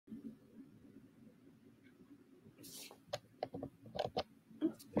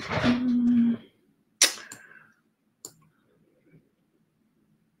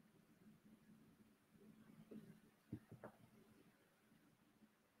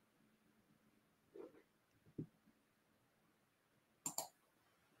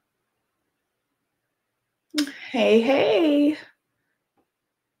Hey, hey.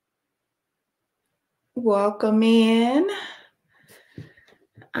 Welcome in.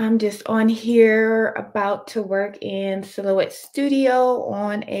 I'm just on here about to work in Silhouette Studio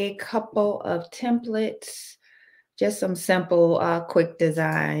on a couple of templates, just some simple, quick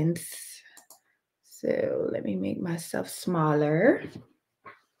designs. So let me make myself smaller.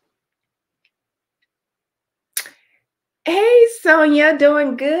 Hey, Sonia,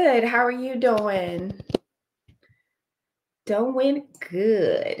 doing good. How are you doing? Doing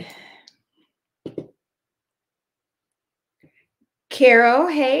good. Carol,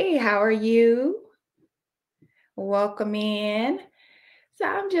 hey, how are you? Welcome in. So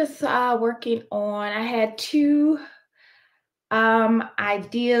I'm just working on, I had two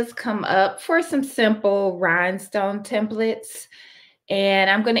ideas come up for some simple rhinestone templates, and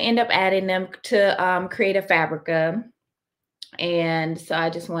I'm going to end up adding them to create a Fabrica. And so I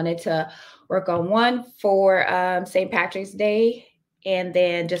just wanted to work on one for St. Patrick's Day and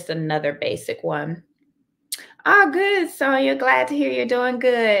then just another basic one. Oh, good, Sonia. Glad to hear you're doing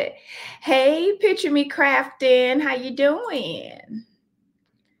good. Hey, Picture Me Crafting. How you doing?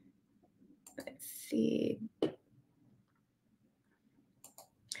 Let's see.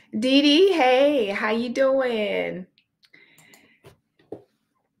 Dee Dee, hey, how you doing?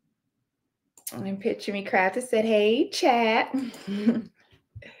 And Picture Me Crafted said, hey, chat.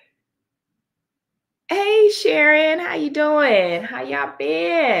 Hey, Sharon, how you doing? How y'all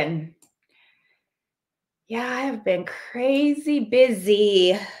been? Yeah, I have been crazy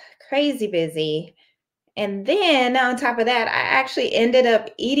busy. And then on top of that, I actually ended up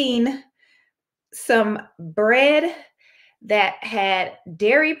eating some bread that had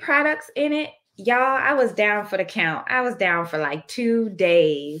dairy products in it. Y'all, I was down for the count. I was down for like 2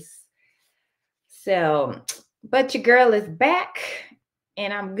 days. So, but your girl is back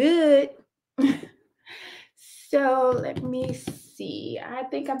and I'm good. So let me see. I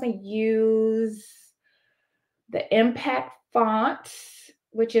think I'm going to use the Impact font,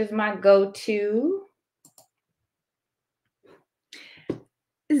 which is my go-to.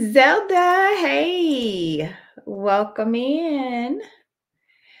 Zelda, hey, welcome in.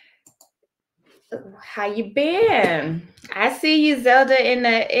 How you been? I see you, Zelda, in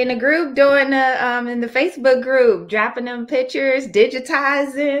the group doing the in the Facebook group, dropping them pictures,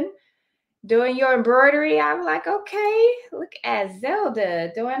 digitizing, doing your embroidery. I'm like, okay, look at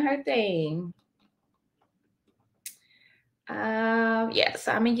Zelda doing her thing. Yes,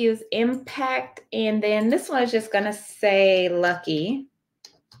 I'm gonna use Impact, and then this one is just gonna say Lucky.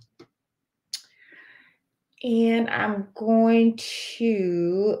 And I'm going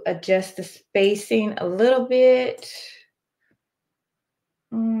to adjust the spacing a little bit.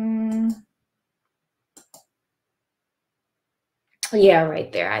 Yeah,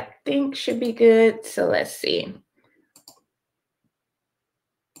 right there, I think should be good. So let's see.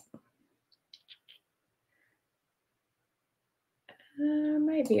 I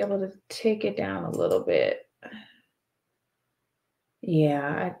might be able to take it down a little bit. Yeah,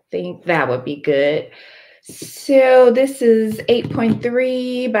 I think that would be good. So this is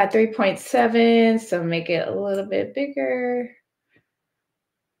 8.3 by 3.7. So make it a little bit bigger.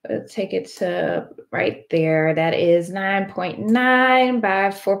 Let's take it to right there. That is 9.9 by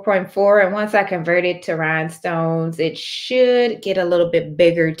 4.4. And once I convert it to rhinestones, it should get a little bit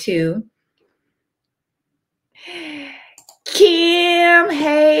bigger too. Kim,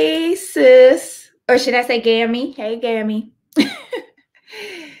 hey sis. Or should I say Gammy? Hey Gammy.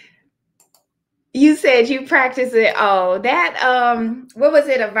 You said you practice it. Oh, that what was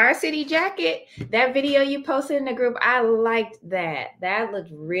it? A varsity jacket? That video you posted in the group, I liked that. That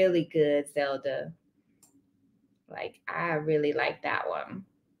looked really good, Zelda. Like, I really like that one.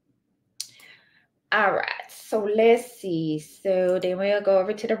 All right, so let's see. So then we'll go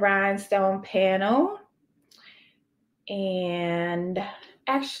over to the rhinestone panel. And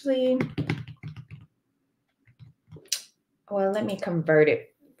actually, well, let me convert it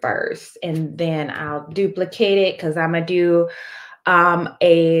first and then I'll duplicate it because I'm going to do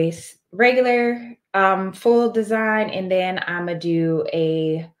a regular full design, and then I'm going to do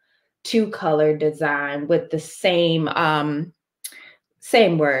a 2-color design with the same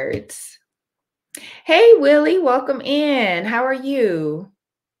words. Hey, Willie, welcome in. How are you?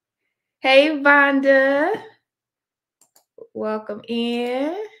 Hey, Vonda. Welcome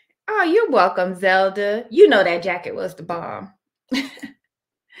in. Oh, you're welcome, Zelda. You know that jacket was the bomb.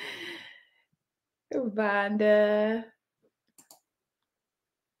 Vonda.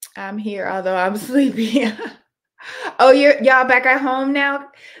 I'm here, although I'm sleepy. Oh, y'all back at home now?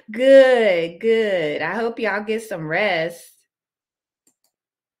 Good, good. I hope y'all get some rest.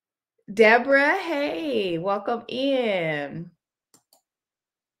 Deborah, hey, welcome in.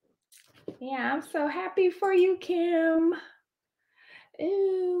 Yeah, I'm so happy for you, Kim.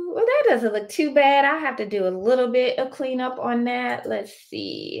 Ooh, well, that doesn't look too bad. I have to do a little bit of cleanup on that. Let's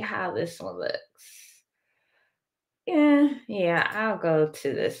see how this one looks. Yeah, I'll go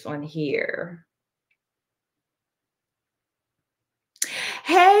to this one here.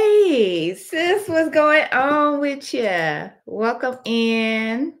 Hey, sis, what's going on with you? Welcome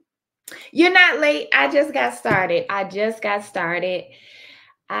in. You're not late. I just got started.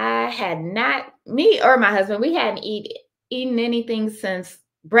 I had not, me or my husband, we hadn't eaten anything since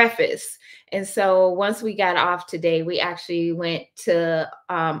breakfast. And so once we got off today, we actually went to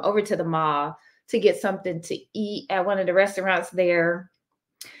over to the mall to get something to eat at one of the restaurants there.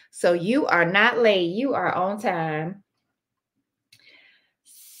 So you are not late. You are on time.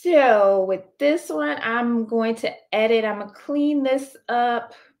 So with this one, I'm going to edit. I'm going to clean this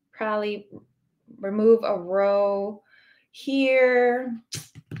up, probably remove a row here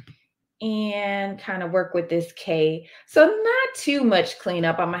and kind of work with this K. So not too much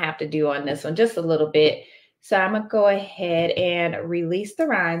cleanup I'm going to have to do on this one, just a little bit. So I'm going to go ahead and release the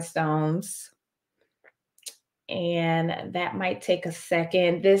rhinestones. And that might take a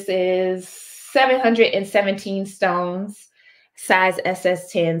second. This is 717 stones, size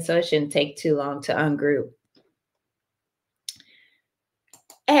SS10, so it shouldn't take too long to ungroup.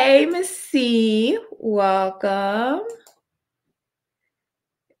 Hey, Miss C, welcome.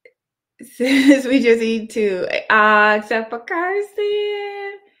 Since we just eat too, except for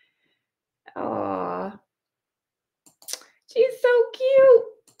Carson. Oh, she's so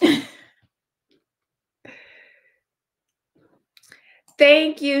cute.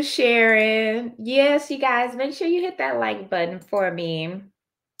 Thank you, Sharon. Yes, you guys, make sure you hit that like button for me.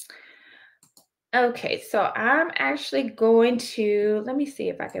 Okay, so I'm actually going to, let me see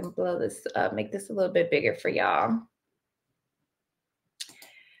if I can blow this up, make this a little bit bigger for y'all.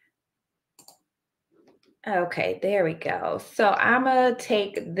 Okay, there we go. So I'm going to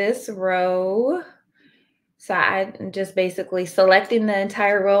take this row. So I'm just basically selecting the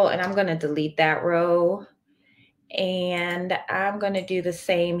entire row and I'm going to delete that row. And I'm going to do the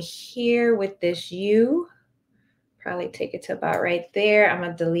same here with this U. Probably take it to about right there. I'm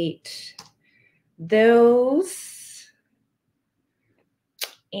going to delete those.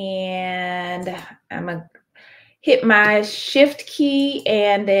 And I'm going to hit my shift key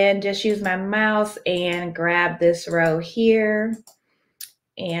and then just use my mouse and grab this row here.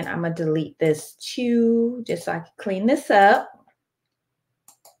 And I'm going to delete this too, just so I can clean this up.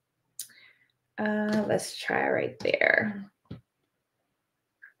 Let's try right there.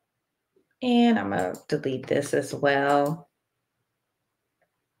 And I'm going to delete this as well.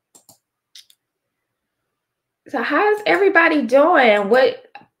 So how's everybody doing? What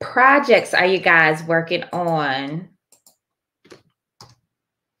projects are you guys working on?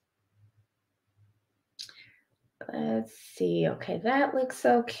 Let's see. Okay, that looks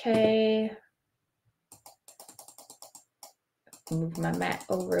okay. Move my mat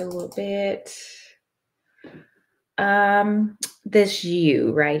over a little bit. This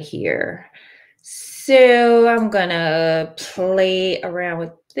U right here. So I'm gonna play around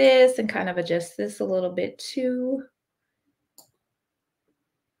with this and kind of adjust this a little bit too.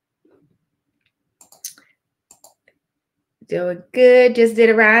 Doing good. Just did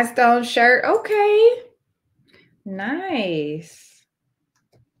a rhinestone shirt. Okay. Nice.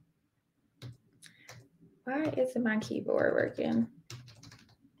 Why isn't my keyboard working?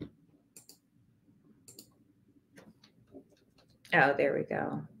 Oh, there we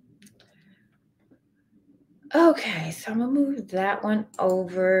go. Okay, so I'm gonna move that one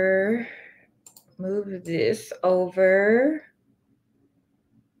over. Move this over.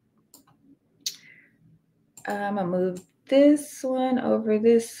 I'm gonna move this one over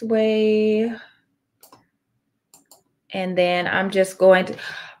this way. And then I'm just going to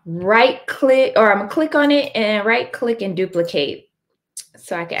right click, or I'm gonna click on it and right click and duplicate.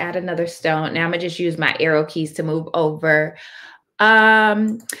 So I can add another stone. Now I'm gonna just use my arrow keys to move over.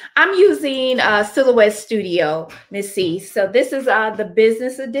 I'm using Silhouette Studio, Miss C. So this is the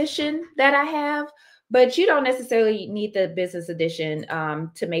business edition that I have, but you don't necessarily need the business edition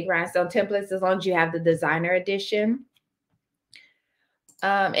to make rhinestone templates as long as you have the designer edition.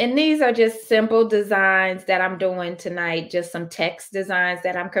 And these are just simple designs that I'm doing tonight, just some text designs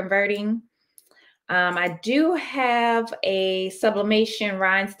that I'm converting. I do have a sublimation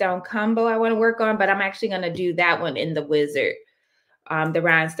rhinestone combo I want to work on, but I'm actually going to do that one in the Wizard, the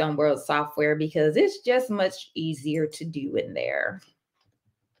Rhinestone World software, because it's just much easier to do in there.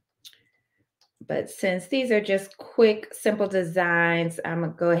 But since these are just quick, simple designs, I'm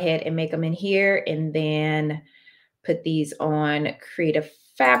going to go ahead and make them in here and then put these on Creative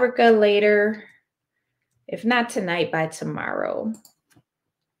Fabrica later. If not tonight, by tomorrow.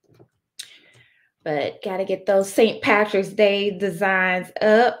 But got to get those St. Patrick's Day designs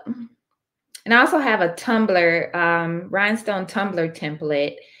up. And I also have a tumbler, rhinestone tumbler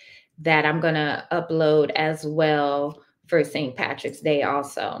template that I'm going to upload as well for St. Patrick's Day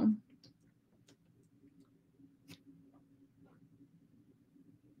also.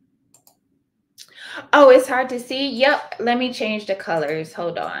 Oh, it's hard to see? Yep. Let me change the colors.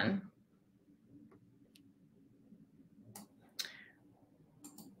 Hold on.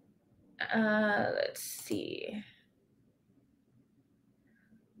 Let's see.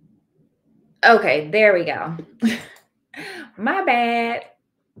 Okay, there we go. My bad.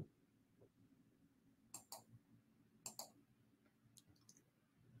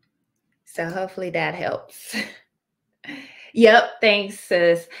 So hopefully that helps. Yep, thanks,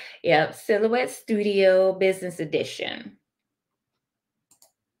 sis. Yep, Silhouette Studio Business Edition.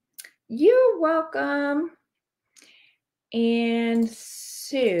 You're welcome. And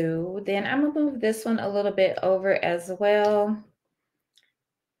so then I'm going to move this one a little bit over as well.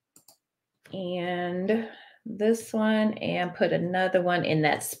 And this one, and put another one in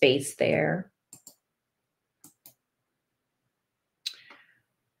that space there.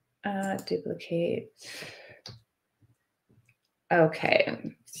 Duplicate.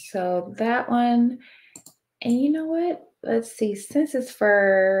 Okay, so that one, and you know what? Let's see, since it's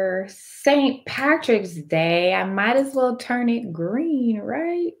for St. Patrick's Day, I might as well turn it green,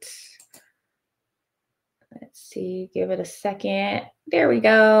 right? Let's see, give it a second. There we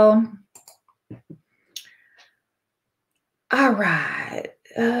go. All right,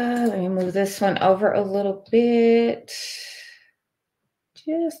 let me move this one over a little bit,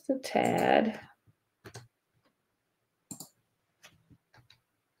 just a tad.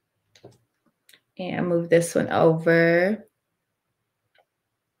 And move this one over.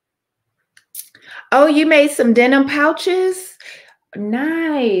 Oh, you made some denim pouches?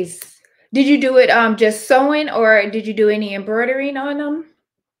 Nice. Did you do it just sewing, or did you do any embroidering on them?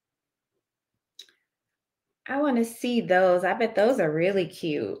 I want to see those. I bet those are really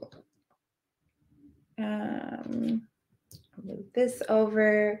cute. Move this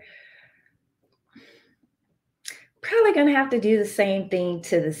over. Probably going to have to do the same thing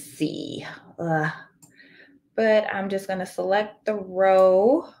to the C. But I'm just going to select the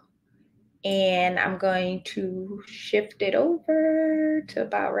row. And I'm going to shift it over to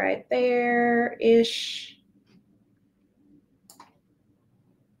about right there-ish.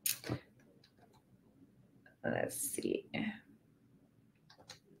 Let's see.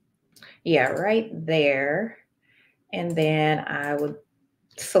 Yeah, right there. And then I would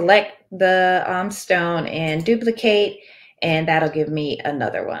select the stone and duplicate, and that'll give me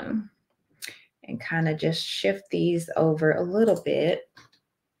another one. And kind of just shift these over a little bit.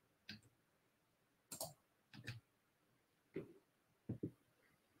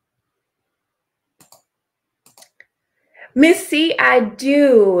 Miss C, I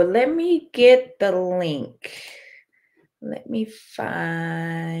do. Let me get the link. Let me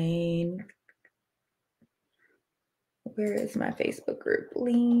find, where is my Facebook group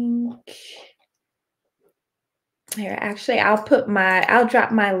link? Here, actually, I'll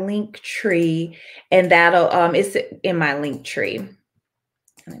drop my link tree, and that'll, it's in my link tree.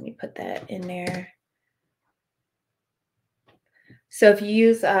 Let me put that in there. So if you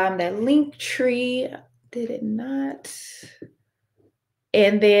use that link tree, did it not?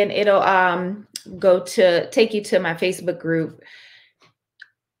 And then it'll take you to my Facebook group.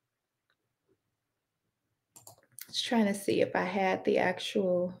 Just trying to see if I had the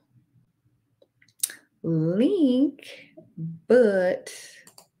actual link, but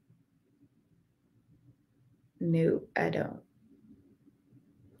no, I don't.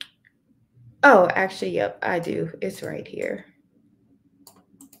 Oh, actually, yep, I do. It's right here.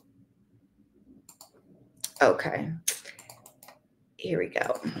 Okay. Here we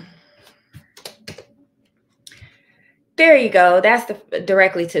go. There you go. That's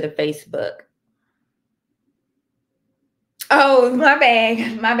directly to the Facebook. Oh, my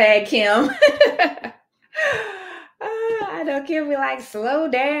bad. My bad, Kim. I know Kim be like, slow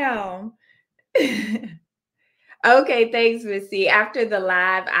down. Okay, thanks, Missy. After the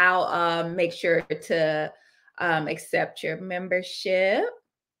live, I'll make sure to accept your membership.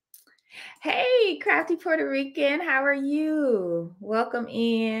 Hey, crafty Puerto Rican, how are you? Welcome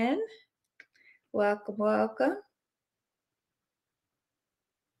in. Welcome, welcome.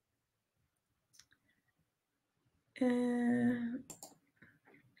 Jen,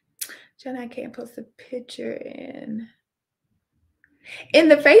 I can't post a picture in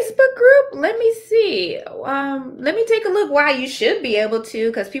the Facebook group. Let me see. Let me take a look. Why you should be able to,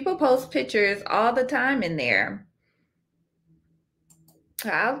 because people post pictures all the time in there.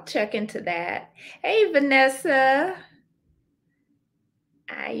 I'll check into that. Hey, Vanessa,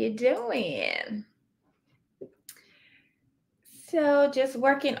 how you doing? So just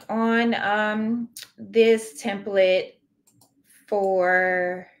working on this template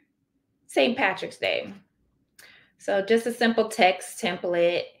for St. Patrick's Day. So just a simple text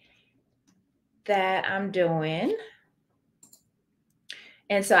template that I'm doing.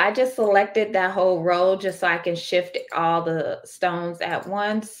 And so I just selected that whole row just so I can shift all the stones at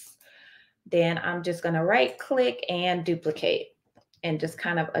once. Then I'm just going to right click and duplicate and just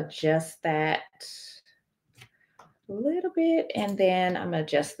kind of adjust that a little bit. And then I'm going to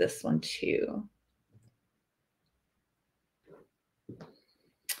adjust this one too.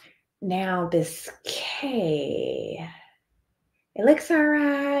 Now this K, it looks all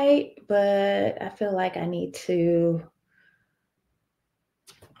right, but I feel like I need to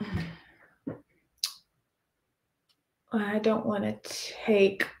I don't want to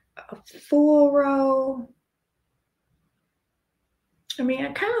take a full row. I mean,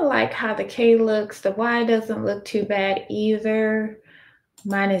 I kind of like how the K looks. The Y doesn't look too bad either.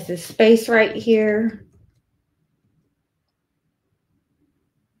 Mine is the space right here.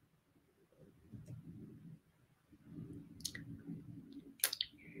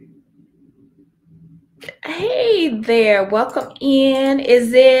 Hey there, welcome in.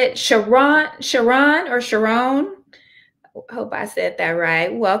 Is it Sharon or Sharon? Hope I said that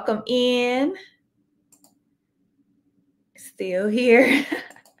right. Welcome in. Still here.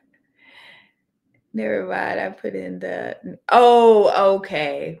 Never mind. I put in the, oh,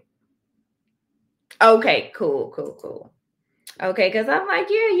 okay. Okay, cool. Okay, because I'm like,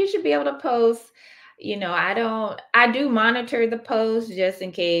 yeah, you should be able to post. I do monitor the post just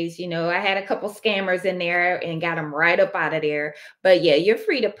in case, I had a couple scammers in there and got them right up out of there. But yeah, you're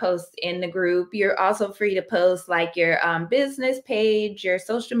free to post in the group. You're also free to post like your business page, your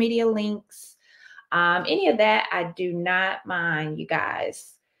social media links, any of that. I do not mind, you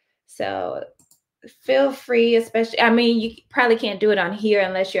guys. So feel free, especially, I mean, you probably can't do it on here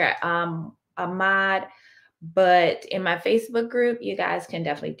unless you're a mod, but in my Facebook group, you guys can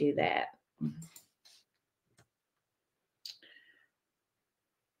definitely do that.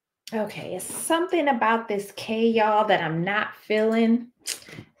 Okay, it's something about this K, y'all, that I'm not feeling.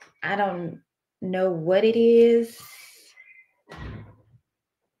 I don't know what it is.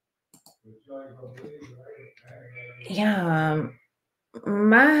 Yeah,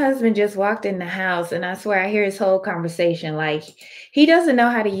 my husband just walked in the house, and I swear I hear his whole conversation. Like, he doesn't know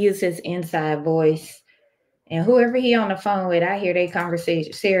how to use his inside voice. And whoever he on the phone with, I hear their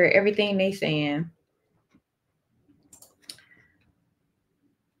conversation, share everything they saying.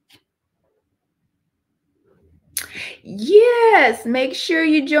 Yes, make sure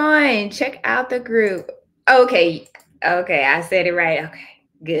you join. Check out the group. Okay, I said it right.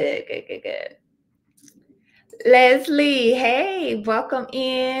 Okay, good. Leslie, hey, welcome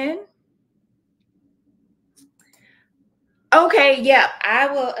in. Okay, yeah, I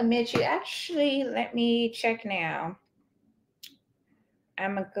will admit you. Actually, let me check now.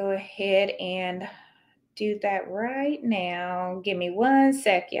 I'm gonna go ahead and do that right now. Give me 1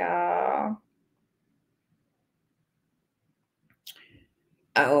 sec, y'all.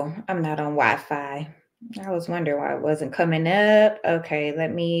 Oh, I'm not on Wi-Fi. I was wondering why it wasn't coming up. Okay,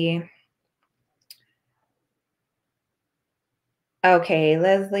 let me. Okay,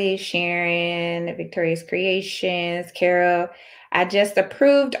 Leslie, Sharon, Victoria's Creations, Carol. I just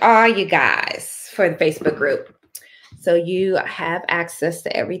approved all you guys for the Facebook group. So you have access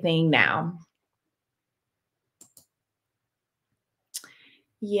to everything now.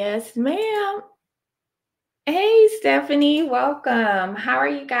 Yes, ma'am. Hey, Stephanie, welcome. How are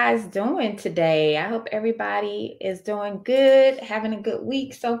you guys doing today? I hope everybody is doing good, having a good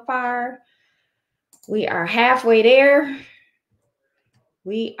week so far. We are halfway there.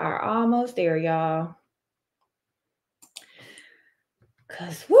 We are almost there, y'all.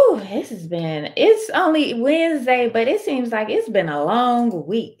 Cause it's only Wednesday, but it seems like it's been a long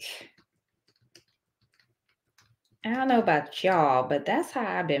week. I don't know about y'all, but that's how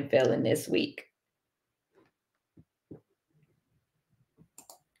I've been feeling this week.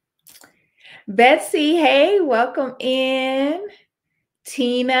 Betsy, hey, welcome in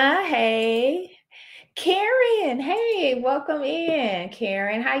Tina, hey. Karen, hey, welcome in.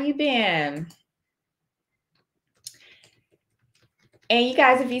 Karen, how you been? And you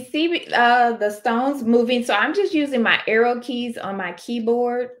guys, if you see the stones moving, so I'm just using my arrow keys on my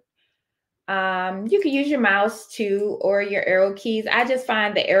keyboard. You can use your mouse too, or your arrow keys. I just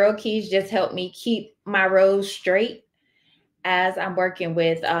find the arrow keys just help me keep my rows straight as I'm working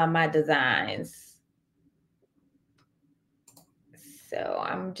with my designs. So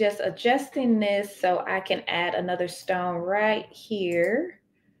I'm just adjusting this so I can add another stone right here.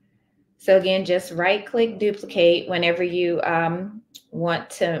 So again, just right click duplicate whenever you want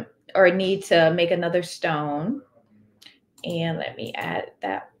to or need to make another stone. And let me add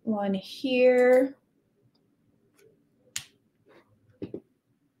that one here.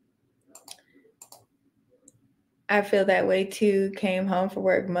 I feel that way too. Came home from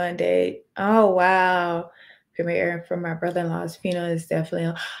work Monday. Oh, wow. Premiere for my brother-in-law's funeral is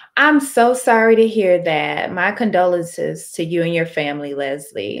definitely. I'm so sorry to hear that. My condolences to you and your family,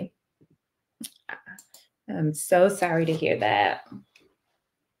 Leslie. I'm so sorry to hear that.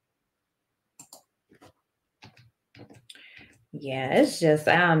 Yeah, it's just,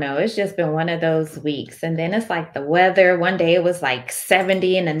 I don't know. It's just been one of those weeks. And then it's like the weather. One day it was like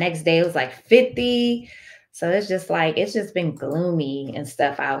 70, and the next day it was like 50. So it's just like, it's just been gloomy and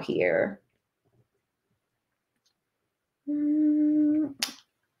stuff out here.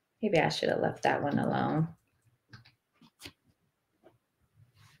 Maybe I should have left that one alone.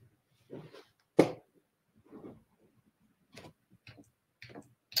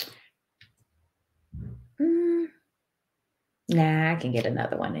 Nah, I can get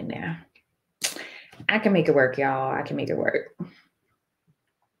another one in there. I can make it work, y'all. I can make it work.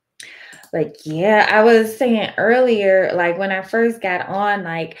 Like, yeah, I was saying earlier, like when I first got on,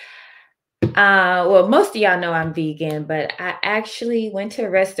 like, well, most of y'all know I'm vegan, but I actually went to a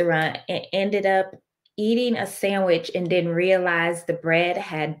restaurant and ended up eating a sandwich and didn't realize the bread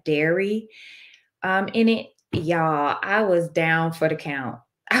had dairy in it. Y'all, I was down for the count.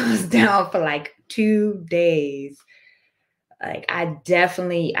 I was down for like 2 days. Like I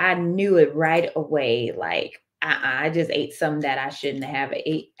knew it right away. Like I just ate something that I shouldn't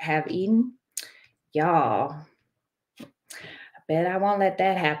have eaten. Y'all, I bet I won't let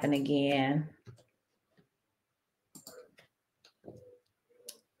that happen again.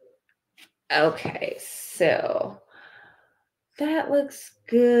 Okay, so that looks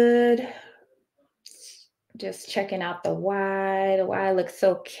good. Just checking out the Y. The Y looks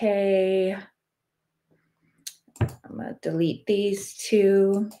okay. I'm gonna delete these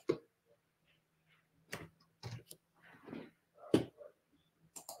two.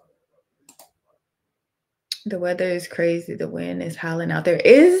 The weather is crazy. The wind is howling out there.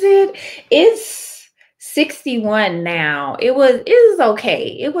 Is it? It's 61 now. It was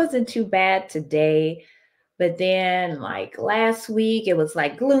okay. It wasn't too bad today. But then like last week it was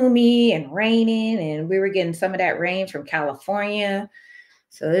like gloomy and raining, and we were getting some of that rain from California.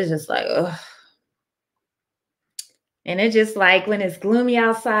 So it's just like, ugh. And it's just like when it's gloomy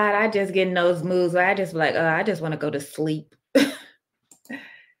outside, I just get in those moods where I just be like, I just want to go to sleep.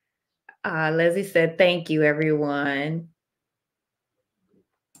 Leslie said, thank you, everyone.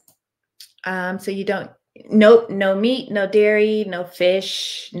 So you don't, nope, no meat, no dairy, no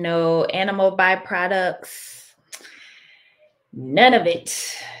fish, no animal byproducts, none of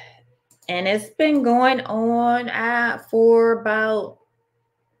it. And it's been going on for about,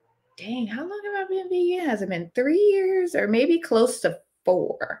 dang, how long have I been vegan? Has it been 3 years or maybe close to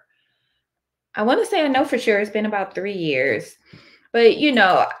 4? I want to say I know for sure it's been about 3 years. But,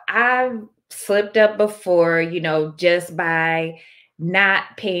 I've slipped up before, just by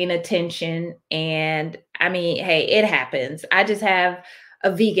not paying attention. And I mean, hey, it happens. I just have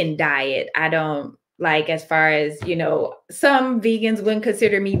a vegan diet. I don't like, as far as, some vegans wouldn't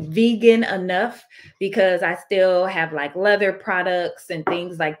consider me vegan enough because I still have like leather products and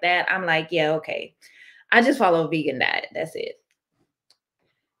things like that. I'm like, yeah, okay. I just follow a vegan diet. That's it.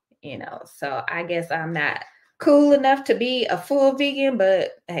 So I guess I'm not cool enough to be a full vegan,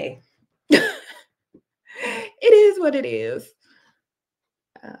 but hey, it is what it is.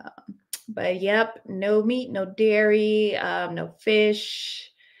 But yep, no meat, no dairy, no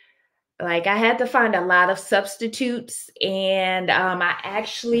fish. Like I had to find a lot of substitutes, and I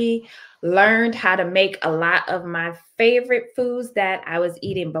actually learned how to make a lot of my favorite foods that I was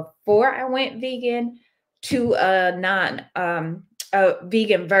eating before I went vegan to a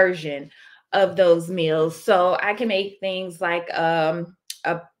vegan version of those meals. So I can make things like a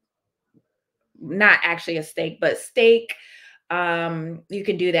not actually a steak, but steak. You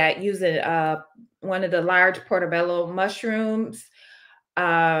can do that using one of the large portobello mushrooms.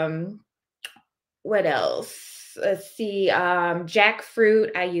 What else? Let's see.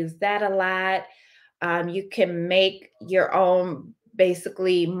 Jackfruit. I use that a lot. You can make your own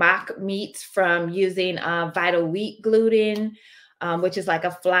basically mock meats from using vital wheat gluten, which is like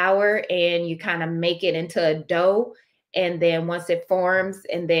a flour, and you kind of make it into a dough. And then once it forms,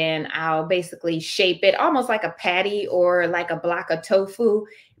 and then I'll basically shape it almost like a patty or like a block of tofu,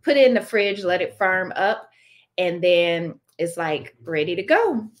 put it in the fridge, let it firm up, and then it's like ready to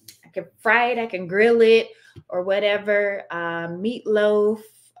go. I can fry it, I can grill it, or whatever. Meatloaf.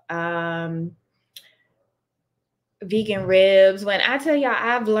 Vegan ribs. When I tell y'all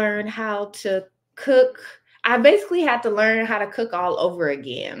I've learned how to cook, I basically had to learn how to cook all over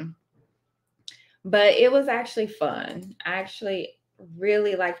again. But it was actually fun. I actually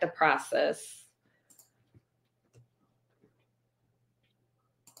really like the process.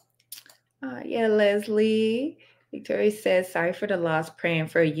 Yeah, Leslie. Victoria says, sorry for the loss, praying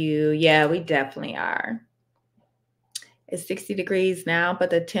for you. Yeah, we definitely are. It's 60 degrees now,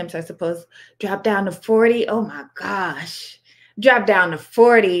 but the temps are supposed to drop down to 40. Oh my gosh. Drop down to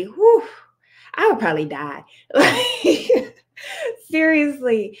 40. Whew. I would probably die.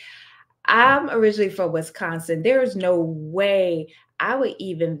 Seriously. I'm originally from Wisconsin. There's no way I would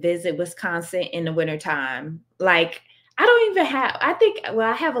even visit Wisconsin in the wintertime. Like, I don't even have, I think, well,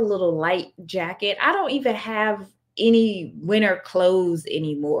 I have a little light jacket. I don't even have any winter clothes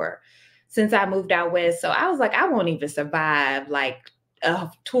anymore since I moved out west. So I was like, I won't even survive like a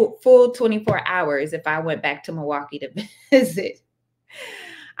full 24 hours if I went back to Milwaukee to visit.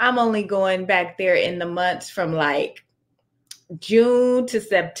 I'm only going back there in the months from like June to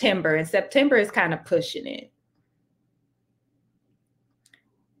September, and September is kind of pushing it.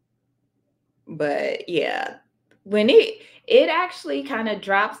 But yeah, when it actually kind of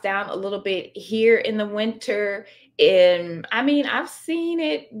drops down a little bit here in the winter. And I mean, I've seen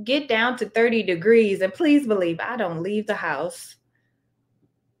it get down to 30 degrees, and please believe I don't leave the house.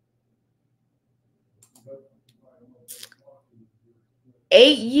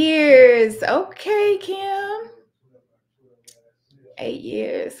 $8 years. Okay, Kim. 8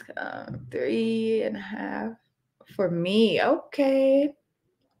 years. 3.5 for me. Okay.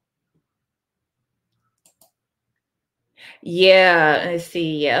 Yeah, let's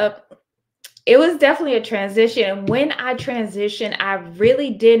see. Yep. It was definitely a transition. When I transitioned, I really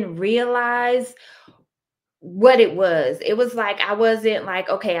didn't realize what it was. It was like I wasn't like,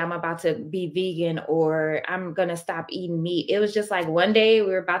 okay, I'm about to be vegan or I'm gonna stop eating meat. It was just like one day we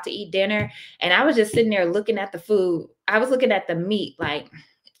were about to eat dinner and I was just sitting there looking at the food. I was looking at the meat like,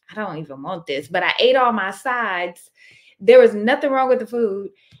 I don't even want this, but I ate all my sides. There was nothing wrong with the food.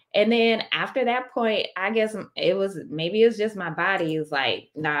 And then after that point, I guess it was maybe it was just my body was like,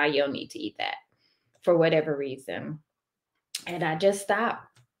 nah, you don't need to eat that for whatever reason. And I just stopped.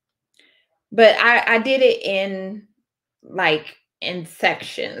 But I did it in like in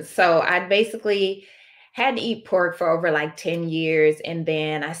sections. So I basically had to eat pork for over like 10 years. And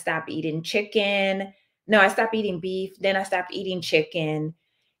then I stopped eating chicken. No, I stopped eating beef. Then I stopped eating chicken.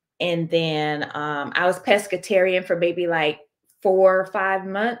 And then I was pescatarian for maybe like 4 or 5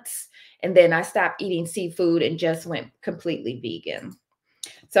 months. And then I stopped eating seafood and just went completely vegan.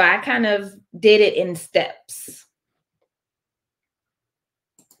 So I kind of did it in steps.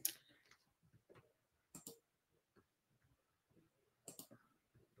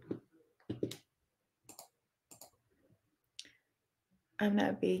 I'm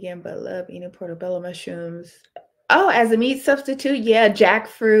not vegan, but love eating portobello mushrooms. Oh, as a meat substitute, yeah,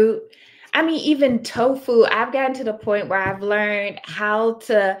 jackfruit. I mean, even tofu. I've gotten to the point where I've learned how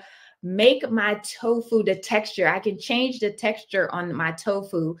to make my tofu the texture. I can change the texture on my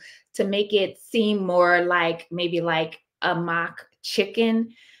tofu to make it seem more like maybe like a mock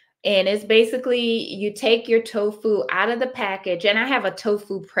chicken. And it's basically you take your tofu out of the package, and I have a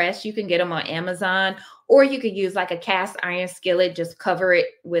tofu press. You can get them on Amazon, or you could use like a cast iron skillet, just cover it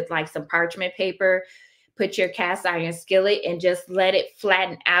with like some parchment paper, put your cast iron skillet and just let it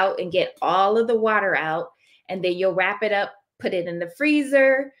flatten out and get all of the water out. And then you'll wrap it up, put it in the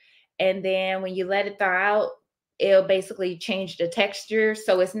freezer. And then when you let it thaw out, it'll basically change the texture.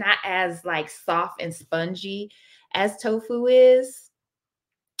 So it's not as like soft and spongy as tofu is.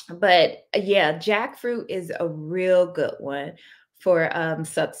 But yeah, jackfruit is a real good one for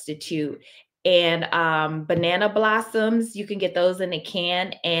substitute. And banana blossoms, you can get those in a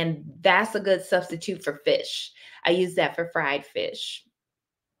can, and that's a good substitute for fish. I use that for fried fish.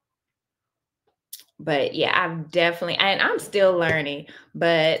 But yeah, I've definitely, and I'm still learning,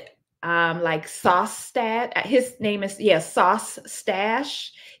 but like Sauce Stat, his name is, yeah, Sauce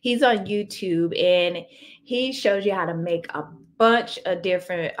Stash. He's on YouTube and he shows you how to make a bunch of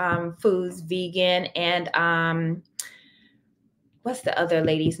different foods, vegan, and what's the other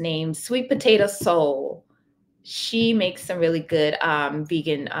lady's name? Sweet Potato Soul. She makes some really good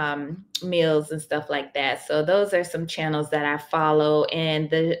vegan meals and stuff like that. So those are some channels that I follow. And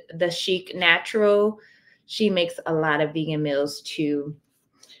the Chic Natural, she makes a lot of vegan meals too.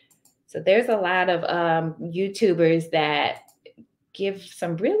 So there's a lot of YouTubers that give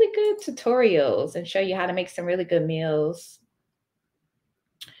some really good tutorials and show you how to make some really good meals.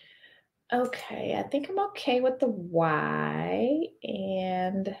 Okay, I think I'm okay with the Y.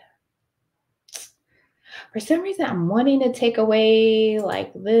 And for some reason, I'm wanting to take away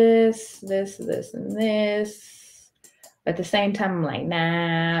like this, and this. But at the same time, I'm like,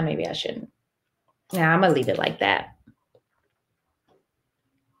 nah, maybe I shouldn't. Nah, I'm going to leave it like that.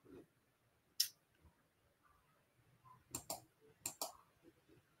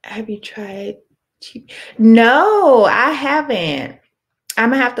 Have you tried? No, I haven't.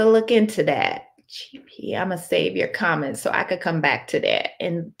 I'm going to have to look into that. GP, I'm going to save your comments so I could come back to that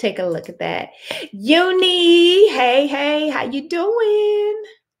and take a look at that. Uni, hey, how you doing?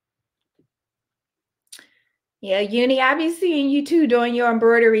 Yeah, Uni, I be seeing you too doing your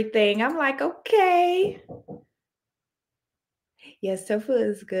embroidery thing. I'm like, okay. Yes, tofu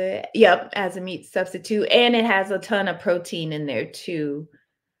is good. Yep, as a meat substitute. And it has a ton of protein in there too.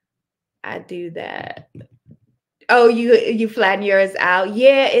 I do that. Oh, you flatten yours out.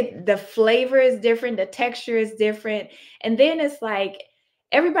 Yeah, the flavor is different, the texture is different. And then it's like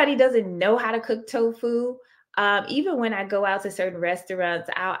everybody doesn't know how to cook tofu. Even when I go out to certain restaurants,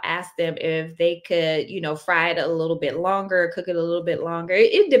 I'll ask them if they could, fry it a little bit longer, cook it a little bit longer.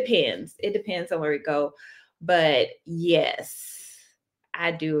 It depends. It depends on where we go. But yes,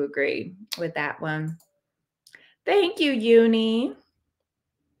 I do agree with that one. Thank you, Uni.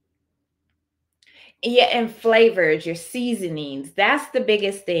 Yeah, and flavors, your seasonings. That's the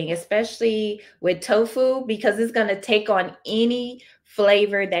biggest thing, especially with tofu, because it's going to take on any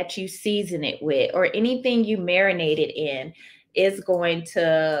flavor that you season it with or anything you marinate it in is going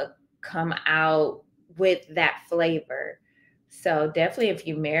to come out with that flavor. So definitely if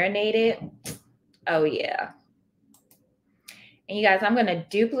you marinate it, oh yeah. And you guys, I'm going to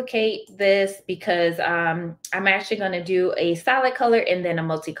duplicate this because I'm actually going to do a solid color and then a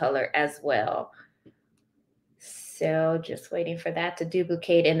multicolor as well. So just waiting for that to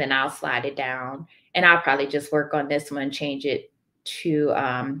duplicate and then I'll slide it down and I'll probably just work on this one, change it to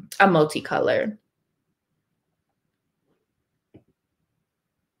a multicolor.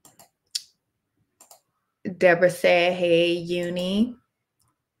 Deborah said, hey, Uni.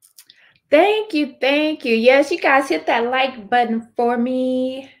 Thank you. Thank you. Yes, you guys hit that like button for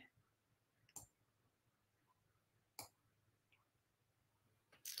me.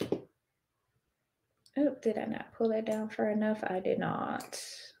 Oh, did I not pull it down far enough? I did not.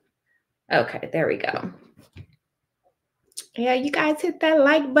 Okay, there we go. Yeah, you guys hit that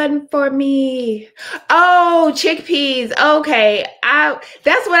like button for me. Oh, chickpeas. Okay.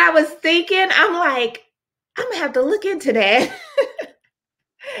 That's what I was thinking. I'm like, I'm gonna have to look into that.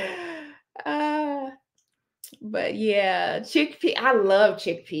 But yeah, chickpea. I love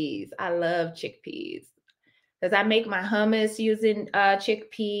chickpeas. I love chickpeas. Because I make my hummus using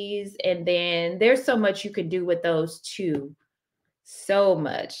chickpeas, and then there's so much you can do with those too. So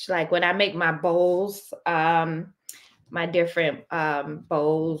much. Like when I make my bowls, my different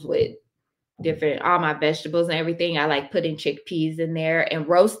bowls with all my vegetables and everything, I like putting chickpeas in there and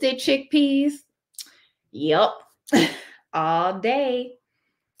roasted chickpeas. Yep. All day.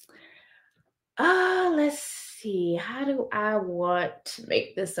 Let's see. How do I want to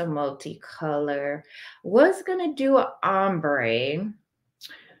make this a multicolor? Was gonna do an ombre,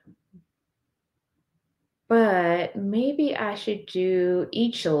 but maybe I should do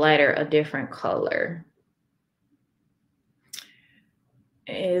each letter a different color.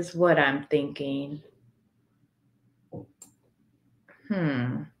 Is what I'm thinking.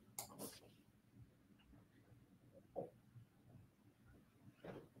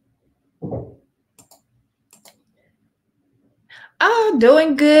 Oh,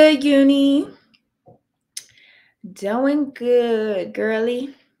 doing good, Uni. Doing good,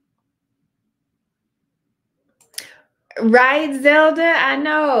 girly. Right, Zelda? I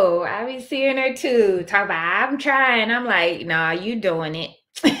know. I be seeing her too. Talk about, I'm trying. I'm like, nah, you doing it.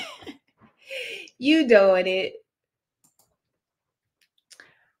 You doing it.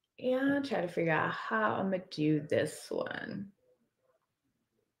 Yeah, I'm trying to figure out how I'm going to do this one.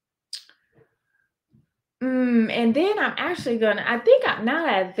 And then I'm actually now that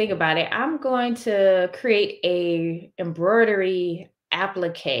I think about it, I'm going to create a embroidery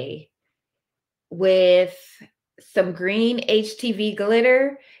applique with some green HTV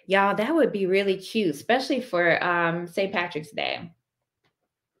glitter. Y'all, that would be really cute, especially for St. Patrick's Day.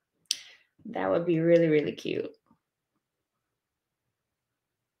 That would be really, really cute.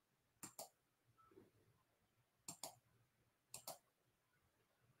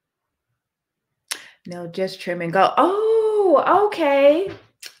 No, just trim and go. Oh, okay.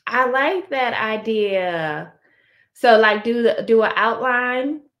 I like that idea. So like do an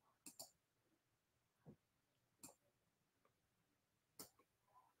outline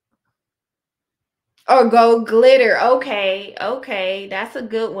or go glitter. Okay. Okay. That's a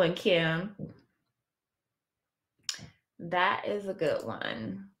good one, Kim. That is a good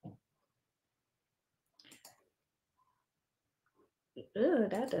one. Ugh,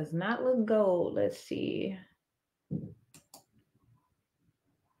 that does not look gold. Let's see.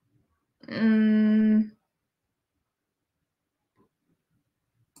 Mm,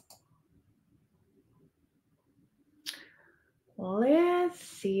 let's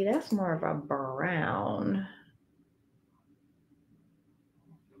see. That's more of a brown.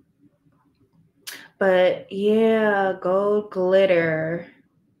 But yeah, gold glitter.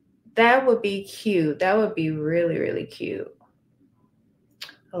 That would be cute. That would be really, really cute.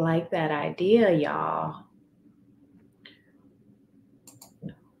 I like that idea, y'all.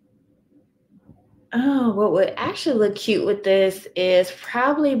 Oh, what would actually look cute with this is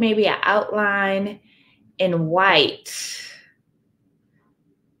probably maybe an outline in white.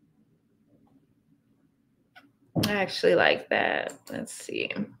 I actually like that. Let's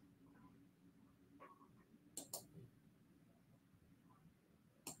see.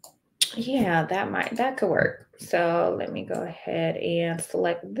 Yeah, that could work. So let me go ahead and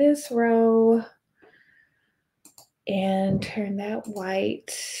select this row and turn that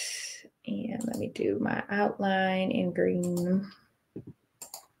white. And let me do my outline in green.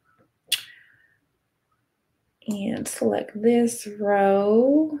 And select this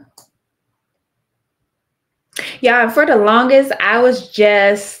row. Yeah, for the longest, I was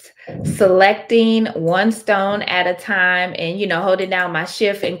just selecting one stone at a time and, holding down my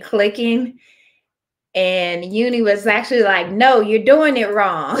shift and clicking. And Uni was actually like, no, you're doing it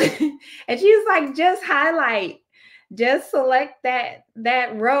wrong. And she was like, just highlight, just select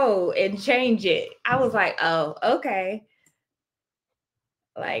that row and change it. I was like, oh, okay.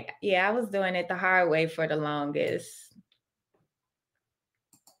 Like, yeah, I was doing it the hard way for the longest.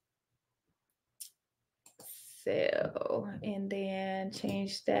 So, and then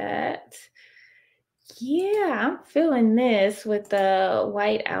change that. Yeah, I'm feeling this with the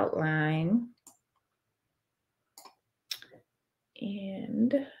white outline.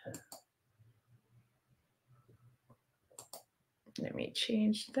 And let me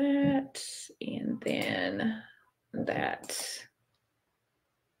change that. And then that.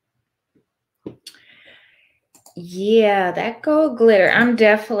 Yeah, that gold glitter. I'm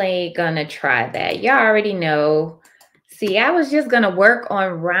definitely gonna try that. Y'all already know. See, I was just gonna work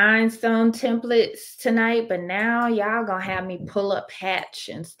on rhinestone templates tonight, but now y'all gonna have me pull up Hatch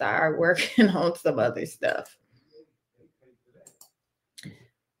and start working on some other stuff.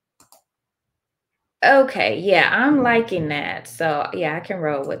 Okay, yeah, I'm liking that. So yeah, I can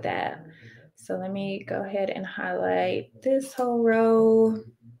roll with that. So let me go ahead and highlight this whole row.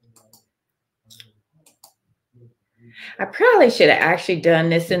 I probably should have actually done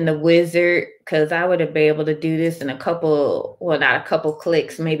this in the wizard because I would have been able to do this in a couple, well, not a couple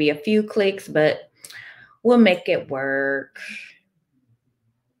clicks, maybe a few clicks, but we'll make it work.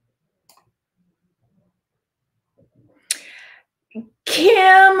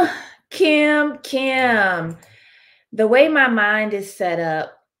 Kim. The way my mind is set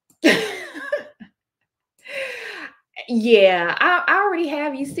up. Yeah, I already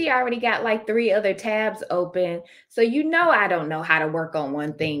have, you see, I already got like 3 other tabs open. So I don't know how to work on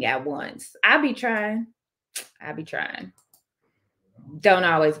one thing at once. I'll be trying. Don't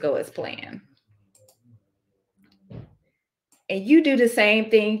always go as planned. And you do the same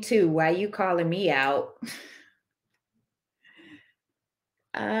thing too. Why you calling me out?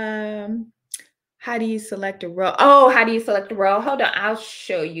 How do you select a row? Oh, how do you select a row? Hold on, I'll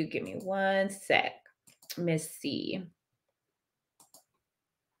show you. Give me one sec. Let's see.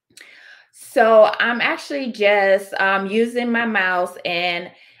 So I'm actually just using my mouse and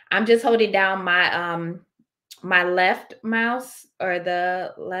I'm just holding down my left mouse or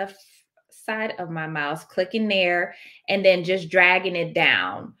the left side of my mouse, clicking there and then just dragging it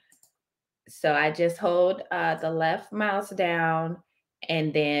down. So I just hold the left mouse down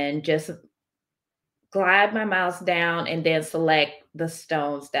and then just glide my mouse down and then select the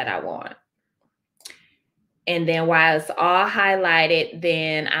stones that I want. And then while it's all highlighted,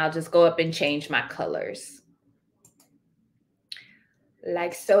 then I'll just go up and change my colors.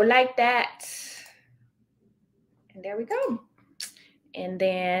 like so, like that. And there we go. And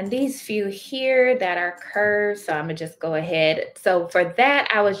then these few here that are curved. So I'm gonna just go ahead. So for that,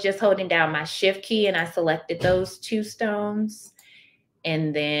 I was just holding down my shift key and I selected those two stones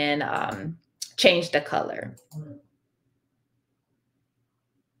and then changed the color.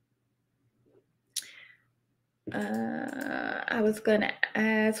 I was gonna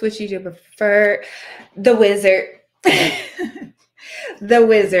ask what you prefer. The wizard. The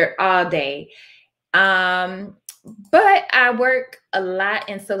wizard all day. But I work a lot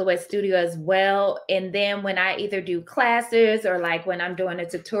in Silhouette Studio as well. And then when I either do classes or like when I'm doing a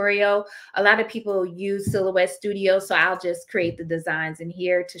tutorial, a lot of people use Silhouette Studio. So I'll just create the designs in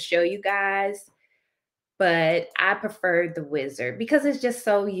here to show you guys. But I prefer the wizard because it's just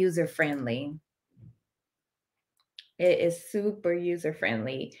so user friendly. It is super user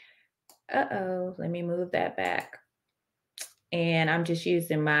friendly. Uh-oh, let me move that back. And I'm just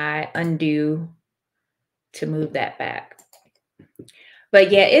using my undo to move that back. But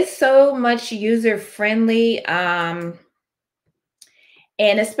yeah, it's so much user friendly. And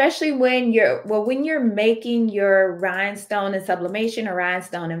especially when you're making your rhinestone and sublimation or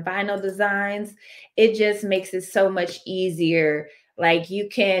rhinestone and vinyl designs, it just makes it so much easier. Like you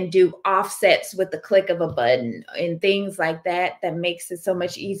can do offsets with the click of a button and things like that, that makes it so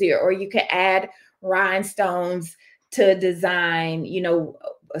much easier. Or you can add rhinestones to design,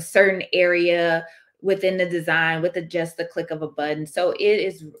 a certain area within the design with just the click of a button. So it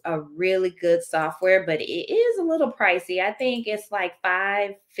is a really good software, but it is a little pricey. I think it's like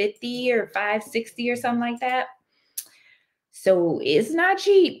 $550 or $560 or something like that. So it's not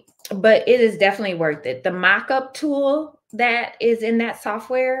cheap, but it is definitely worth it. The mock-up tool that is in that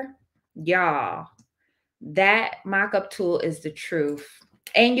software, y'all, that mock-up tool is the truth.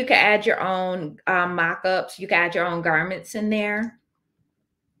 And you can add your own mock-ups. You can add your own garments in there,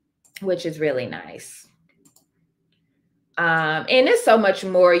 which is really nice. And there's so much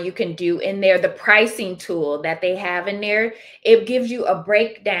more you can do in there. The pricing tool that they have in there, it gives you a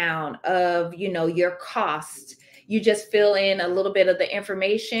breakdown of, your cost. You just fill in a little bit of the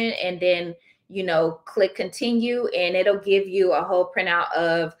information and then, click continue and it'll give you a whole printout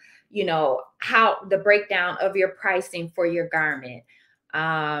of, how the breakdown of your pricing for your garment.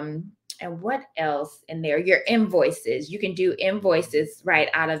 And what else in there? Your invoices. You can do invoices right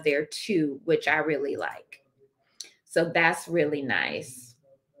out of there too, which I really like. So that's really nice.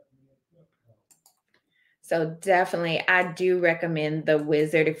 So definitely, I do recommend the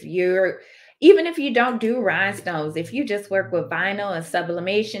Wizard. Even if you don't do rhinestones, if you just work with vinyl and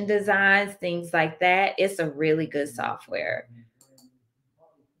sublimation designs, things like that, it's a really good software.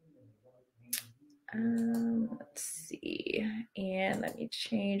 Let's see. And let me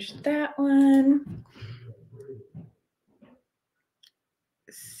change that one.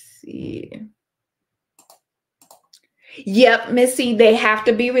 Let's see. Yep, Missy, they have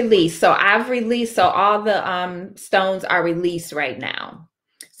to be released. So I've released, so all the stones are released right now.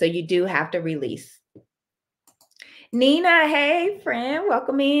 So you do have to release. Nina, hey friend,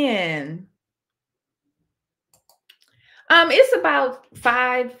 welcome in. It's about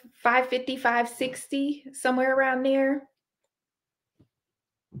 550, 560, somewhere around there.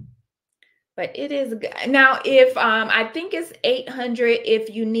 But it is good. Now, if I think it's 800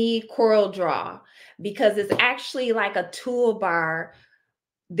 if you need Coral Draw, because it's actually like a toolbar.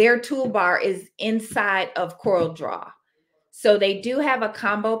 Their toolbar is inside of Coral Draw. So they do have a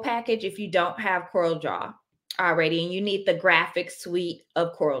combo package if you don't have Coral Draw already, and you need the graphic suite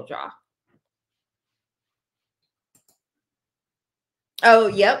of Coral Draw. Oh,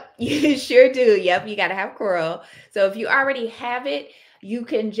 yep, you sure do. Yep, you got to have Coral. So if you already have it, you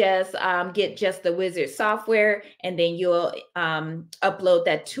can just get just the Wizard software, and then you'll upload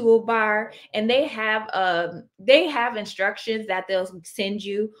that toolbar. And they have instructions that they'll send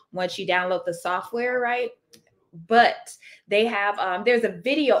you once you download the software, right? But they have there's a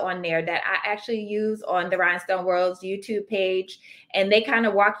video on there that I actually use on the Rhinestone World's YouTube page, and they kind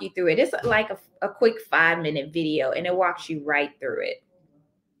of walk you through it. It's like a quick 5-minute video, and it walks you right through it.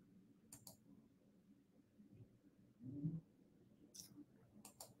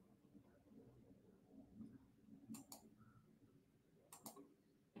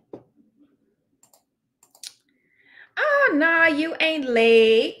 Oh, no, you ain't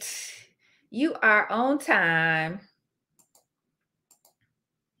late. You are on time.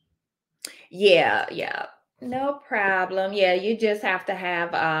 Yeah. No problem. Yeah, you just have to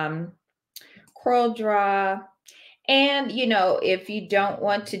have Coral Draw. And if you don't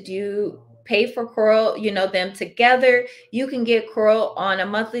want to do pay for Coral, you know, them together. You can get Coral on a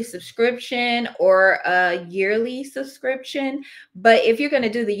monthly subscription or a yearly subscription. But if you're going to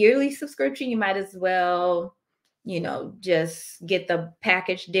do the yearly subscription, you might as well, you know, just get the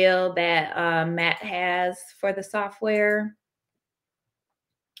package deal that Matt has for the software.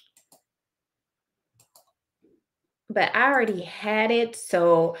 But I already had it,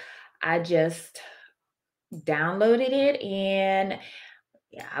 so I just downloaded it, and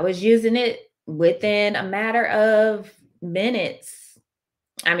yeah, I was using it within a matter of minutes.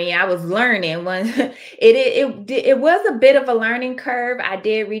 I mean, I was learning when it was a bit of a learning curve. I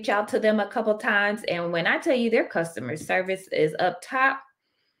did reach out to them a couple times, and when I tell you their customer service is up top,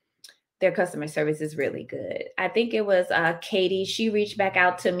 their customer service is really good. I think it was Katie. She reached back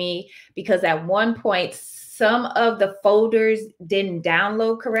out to me because at one point some of the folders didn't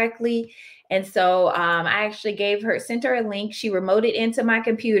download correctly. And so I actually sent her a link. She remoted into my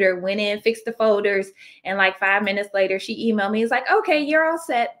computer, went in, fixed the folders. And like 5 minutes later, she emailed me. It's like, okay, you're all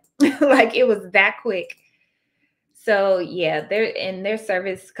set. Like it was that quick. So yeah, their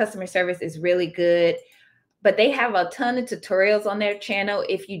service, customer service is really good. But they have a ton of tutorials on their channel.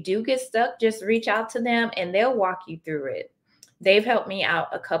 If you do get stuck, just reach out to them and they'll walk you through it. They've helped me out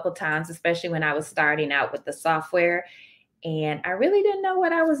a couple times, especially when I was starting out with the software. And I really didn't know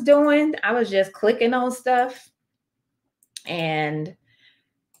what I was doing. I was just clicking on stuff. And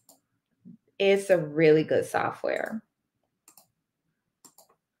it's a really good software.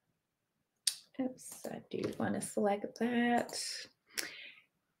 Oops, I do want to select that.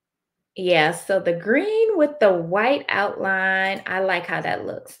 Yeah, so the green with the white outline, I like how that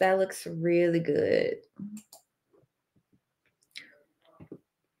looks. That looks really good.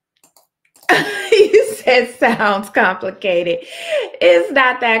 You said sounds complicated. It's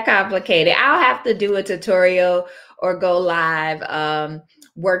not that complicated. I'll have to do a tutorial or go live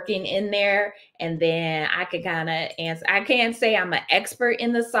working in there, and then I could kind of answer. I can't say I'm an expert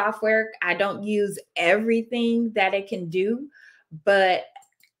in the software. I don't use everything that it can do, but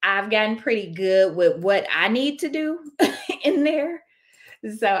I've gotten pretty good with what I need to do in there.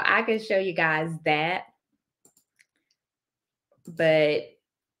 So I can show you guys that.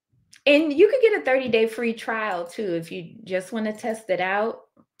 And you could get a 30-day free trial too if you just want to test it out.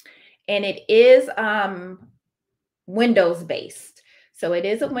 And it is Windows based. So it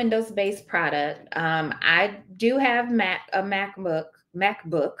is a Windows based product. I do have a MacBook,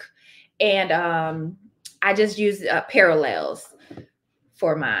 and I just use Parallels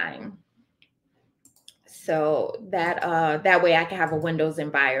for mine. So that way I can have a Windows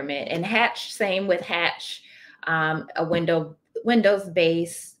environment. And Hatch, same with Hatch, a Windows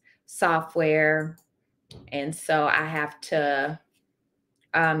based software. And so I have to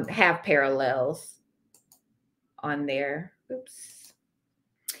have Parallels on there. Oops.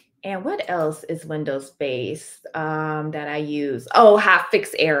 And what else is Windows based that I use? Oh, Hotfix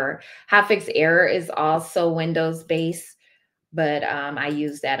Error. Hotfix Error is also Windows based, but I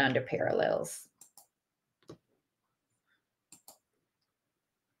use that under Parallels.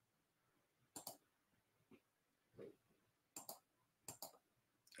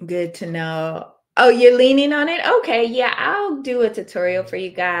 Good to know. Oh, you're leaning on it? Okay, yeah, I'll do a tutorial for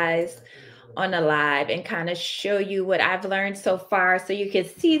you guys on a live and kind of show you what I've learned so far so you can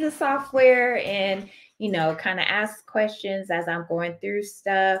see the software and, you know, kind of ask questions as I'm going through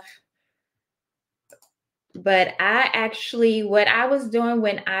stuff. But what I was doing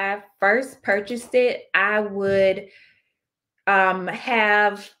when I first purchased it, I would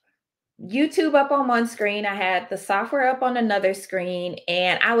have YouTube up on one screen. I had the software up on another screen,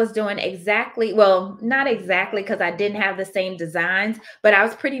 and I was doing not exactly because I didn't have the same designs, but I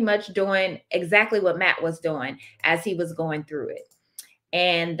was pretty much doing exactly what Matt was doing as he was going through it.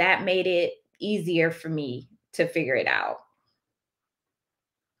 And that made it easier for me to figure it out.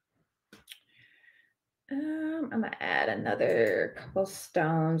 I'm going to add another couple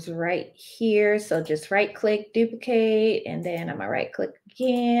stones right here. So just right click, duplicate, and then I'm going to right click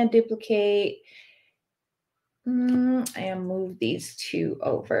again, duplicate, and move these two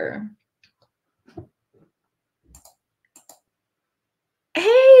over.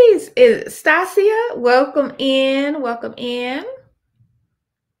 Hey, Stasia, welcome in, welcome in.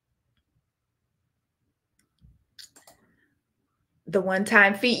 The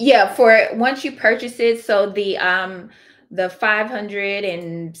one-time fee, yeah, for once you purchase it. So the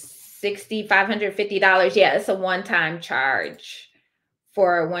 $550, yeah, it's a one-time charge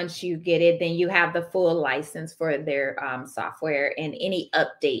for once you get it. Then you have the full license for their software, and any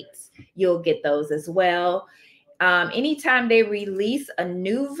updates, you'll get those as well. Anytime they release a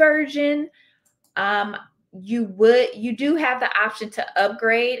new version, you do have the option to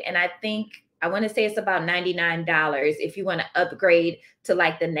upgrade. And I think I want to say it's about $99 if you want to upgrade to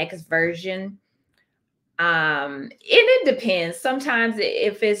like the next version. And it depends. Sometimes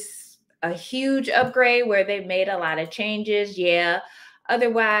if it's a huge upgrade where they've made a lot of changes, yeah.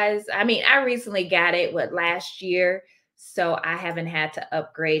 Otherwise, I mean, I recently got it last year, so I haven't had to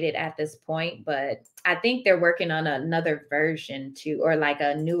upgrade it at this point, but I think they're working on another version too, or like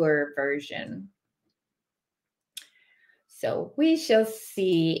a newer version. So we shall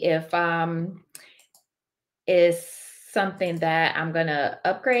see if is something that I'm gonna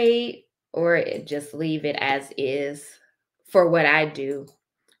upgrade or just leave it as is for what I do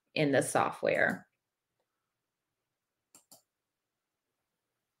in the software.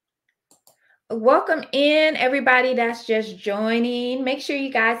 Welcome in everybody that's just joining. Make sure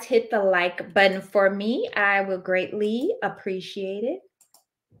you guys hit the like button for me. I will greatly appreciate it.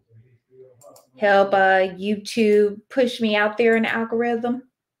 Help YouTube push me out there in the algorithm.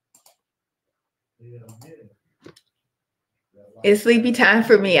 It's sleepy time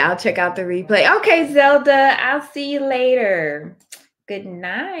for me. I'll check out the replay. Okay, Zelda, I'll see you later. Good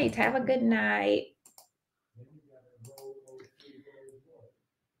night. Have a good night.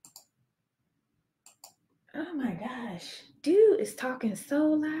 Oh my gosh. Dude is talking so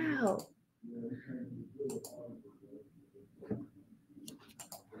loud.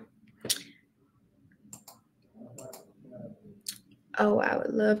 Oh, I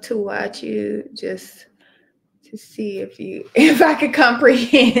would love to watch you just to see if I could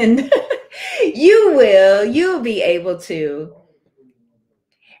comprehend. You'll be able to.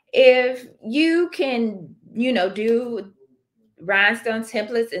 If you can, do Rhinestone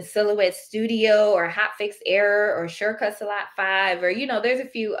templates in Silhouette Studio or Hotfix Error or Shortcuts a Lot 5, or there's a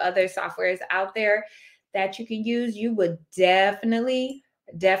few other softwares out there that you can use, you would definitely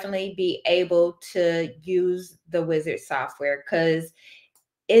be able to use the Wizard software, because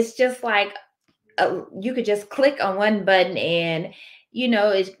it's just like you could just click on one button and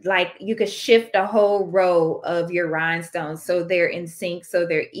it's like you could shift a whole row of your rhinestones so they're in sync, so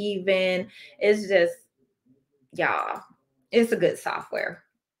they're even. It's just, y'all, it's a good software.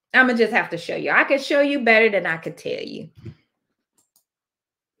 I'm gonna just have to show you. I could show you better than I could tell you.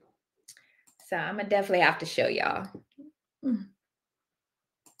 So I'm gonna definitely have to show y'all.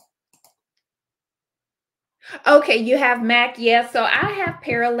 Okay, you have Mac. Yeah, so I have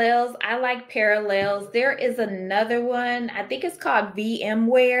Parallels. I like Parallels. There is another one, I think it's called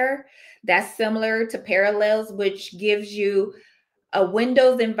VMware, that's similar to Parallels, which gives you a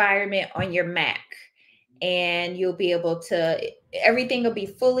Windows environment on your Mac. And you'll be able to, everything will be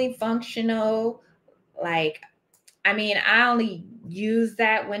fully functional. Like, I mean, I only use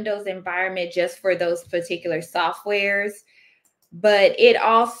that Windows environment just for those particular softwares, but it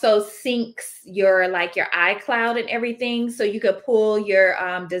also syncs your iCloud and everything, so you could pull your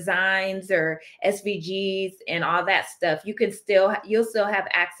designs or SVGs and all that stuff. You'll still have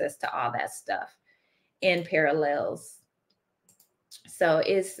access to all that stuff in Parallels. So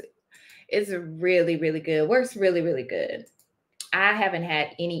it's really, really good. Works really, really good. I haven't had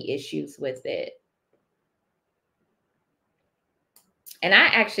any issues with it. And I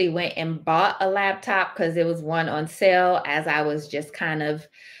actually went and bought a laptop because there was one on sale as I was just kind of,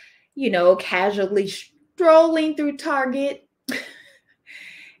 casually strolling through Target.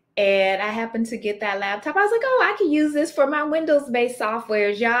 And I happened to get that laptop. I was like, oh, I can use this for my Windows-based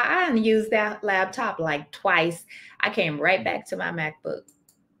softwares, y'all. I didn't use that laptop like twice. I came right back to my MacBook.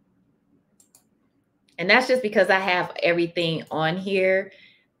 And that's just because I have everything on here.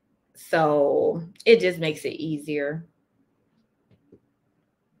 So it just makes it easier.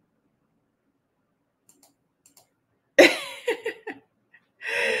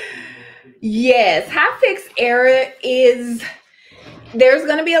 Yes, Hotfix Error is, there's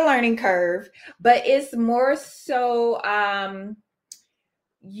going to be a learning curve, but it's more so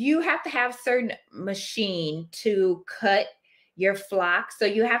you have to have certain machine to cut your flock. So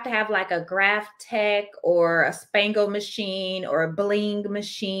you have to have like a Graph Tech or a Spangle machine or a Bling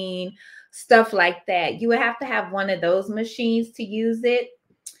machine, stuff like that. You would have to have one of those machines to use it.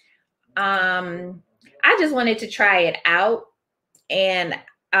 I just wanted to try it out, and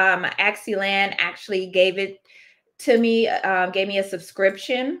Axiland actually gave it to me, gave me a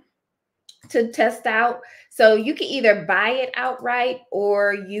subscription to test out. So you can either buy it outright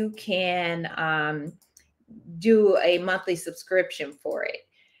or you can do a monthly subscription for it.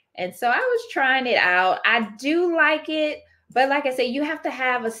 And so I was trying it out. I do like it, but like I said, you have to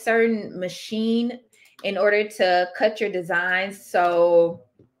have a certain machine in order to cut your designs. So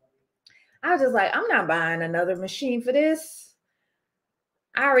I was just like, I'm not buying another machine for this.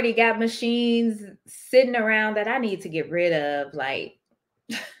 I already got machines sitting around that I need to get rid of. Like,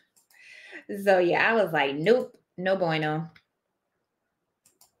 so yeah, I was like, nope, no bueno.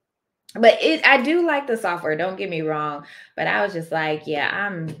 But I do like the software, don't get me wrong. But I was just like, yeah,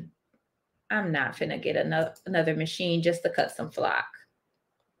 I'm not finna get another machine just to cut some flock.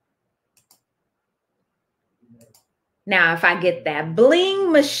 Now, if I get that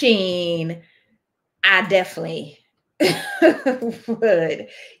bling machine, I definitely would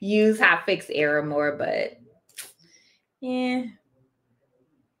use hot fix error more, but yeah.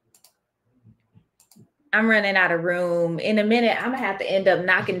 I'm running out of room. In a minute, I'm gonna have to end up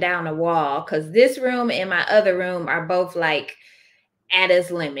knocking down a wall because this room and my other room are both like at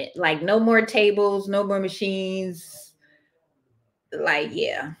its limit. Like no more tables, no more machines. Like,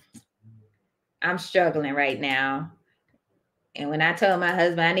 yeah, I'm struggling right now. And when I told my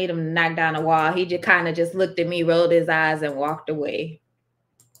husband I need him to knock down a wall, he just kind of just looked at me, rolled his eyes, and walked away.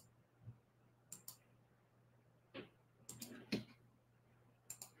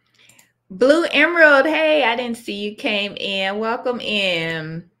 Blue Emerald, hey, I didn't see you came in. Welcome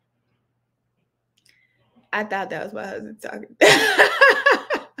in. I thought that was my husband talking.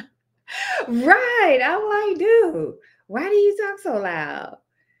 Right. I'm like, dude, why do you talk so loud?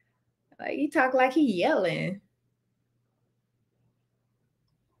 Like he talk like he yelling.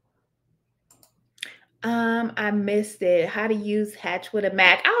 I missed it. How to use Hatch with a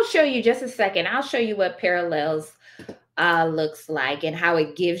Mac. I'll show you just a second. I'll show you what Parallels looks like and how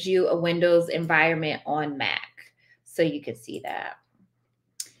it gives you a Windows environment on Mac. So you can see that.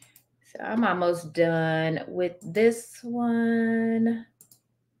 So I'm almost done with this one.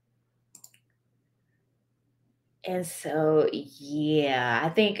 And so, yeah, I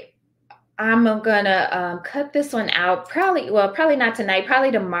think I'm gonna cut this one out probably not tonight,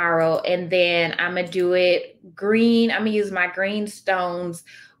 probably tomorrow. And then I'm gonna do it green. I'm gonna use my green stones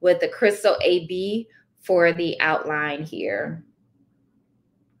with the crystal AB for the outline here.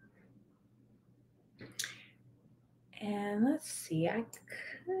 And let's see, I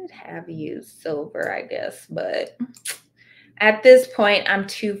could have used silver, I guess, but at this point, I'm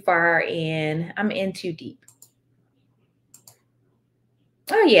too far in. I'm in too deep.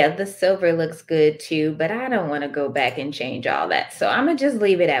 Oh yeah, the silver looks good too, but I don't want to go back and change all that. So I'm going to just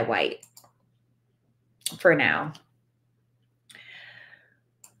leave it at white for now.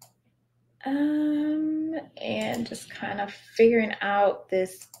 And just kind of figuring out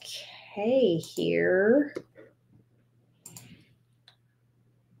this K here.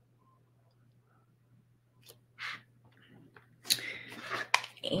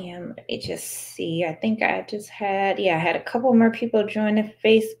 And let me just see. I think I just had, I had a couple more people join the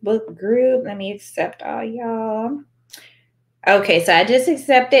Facebook group. Let me accept all y'all. Okay, so I just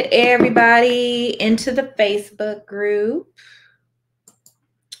accepted everybody into the Facebook group.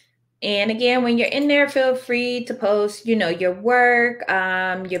 And again, when you're in there, feel free to post, your work,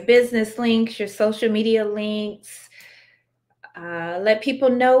 your business links, your social media links. Let people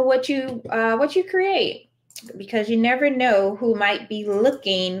know what you create, because you never know who might be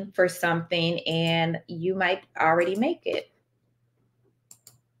looking for something and you might already make it.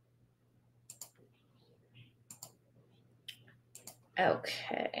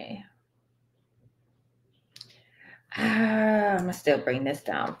 Okay. I'm gonna still bring this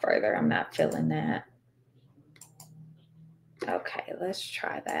down further. I'm not feeling that. Okay, let's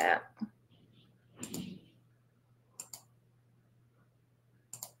try that.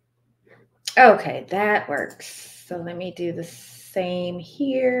 Okay, that works. So let me do the same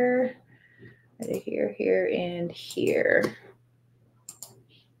here, here, and here.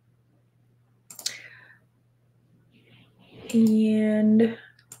 And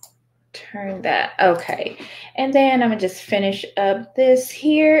turn that. Okay. And then I'm going to just finish up this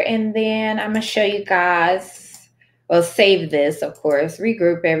here. And then I'm going to show you guys, well, save this, of course,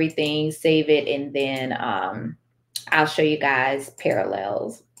 regroup everything, save it, and then I'll show you guys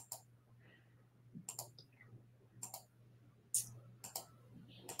parallels.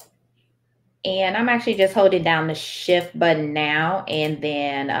 And I'm actually just holding down the shift button now and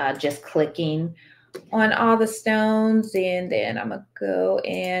then just clicking on all the stones. And then I'm going to go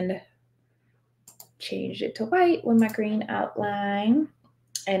and change it to white with my green outline.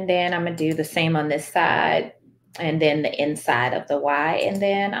 And then I'm going to do the same on this side and then the inside of the Y, and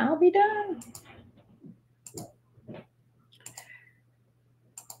then I'll be done.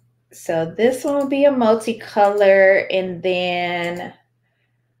 So this one will be a multicolor, and then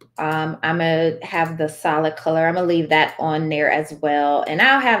I'm going to have the solid color. I'm going to leave that on there as well. And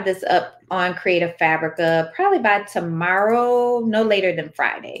I'll have this up on Creative Fabrica probably by tomorrow, no later than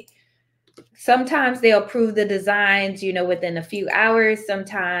Friday. Sometimes they'll approve the designs, you know, within a few hours.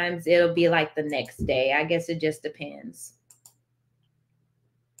 Sometimes it'll be like the next day. I guess it just depends.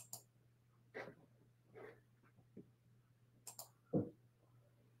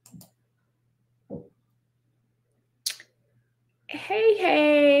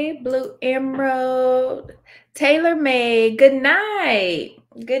 Hey, Blue Emerald, Taylor May, good night.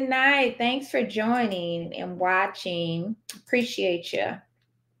 Good night. Thanks for joining and watching. Appreciate you.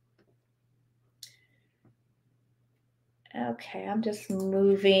 Okay, I'm just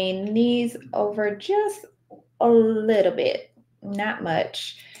moving these over just a little bit, not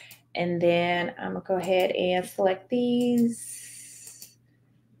much. And then I'm gonna go ahead and select these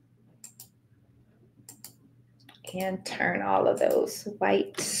and turn all of those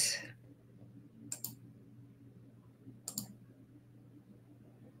white.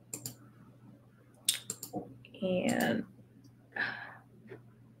 And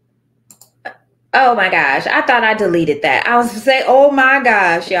oh my gosh, I thought I deleted that. I was saying, oh my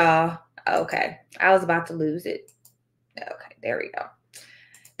gosh, y'all. Okay, I was about to lose it. Okay, there we go.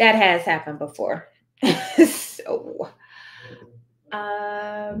 That has happened before. So,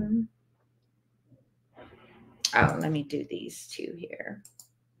 oh, let me do these two here.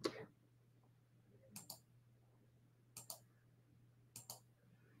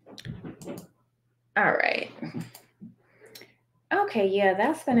 All right. Okay, yeah,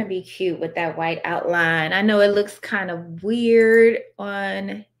 that's going to be cute with that white outline. I know it looks kind of weird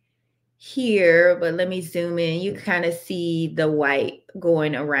on here, but let me zoom in. You can kind of see the white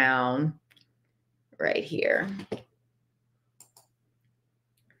going around right here.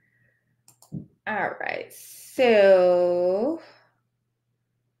 All right, so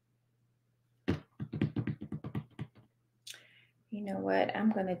you know what?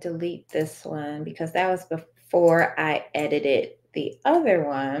 I'm going to delete this one because that was before I edited the other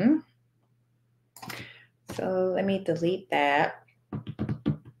one. So let me delete that.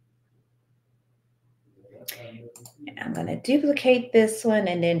 I'm going to duplicate this one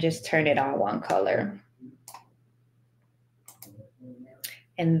and then just turn it all one color.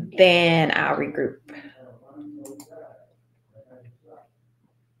 And then I'll regroup.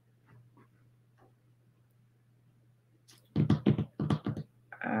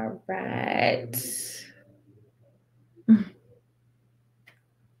 All right.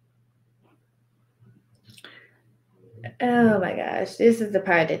 Oh my gosh, this is the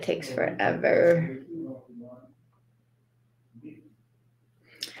part that takes forever.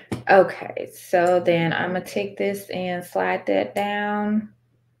 Okay, so then I'm going to take this and slide that down.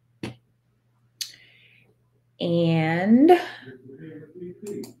 And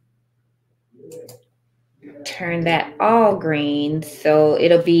turn that all green. So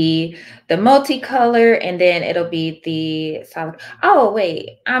it'll be the multicolor and then it'll be the solid. Oh,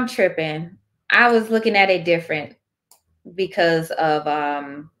 wait, I'm tripping. I was looking at it different because of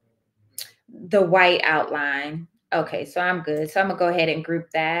the white outline. Okay, so I'm good. So I'm going to go ahead and group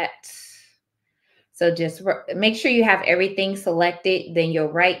that. So just make sure you have everything selected. Then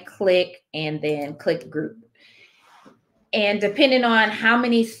you'll right click and then click group. And depending on how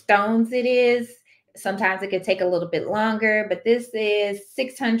many stones it is, sometimes it could take a little bit longer, but this is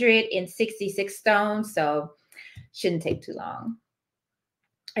 666 stones, so shouldn't take too long.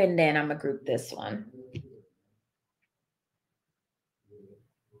 And then I'm going to group this one.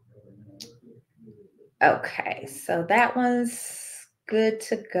 Okay, so that one's good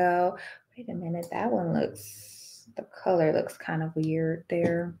to go. Wait a minute, that one looks, the color looks kind of weird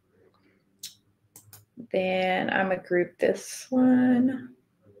there. Then I'm going to group this one.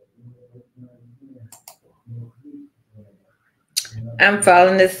 I'm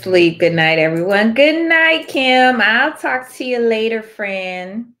falling asleep. Good night, everyone. Good night, Kim. I'll talk to you later,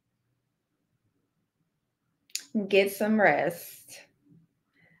 friend. Get some rest.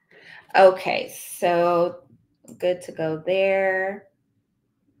 Okay, so good to go there.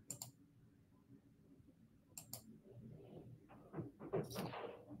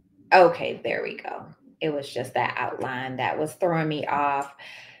 Okay, there we go. It was just that outline that was throwing me off.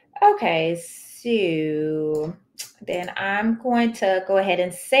 Okay, so then I'm going to go ahead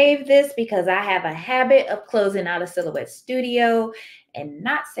and save this because I have a habit of closing out a Silhouette Studio and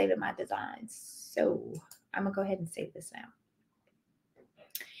not saving my designs. So I'm going to go ahead and save this now.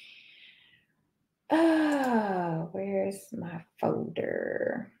 Oh, where's my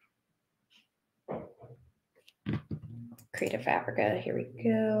folder? Create a Fabrica. Here we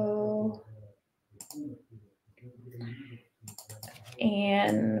go.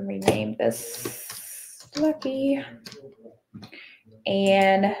 And rename this Lucky.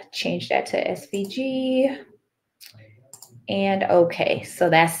 And change that to SVG. And okay, so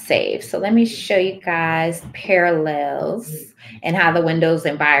that's saved. So let me show you guys parallels and how the Windows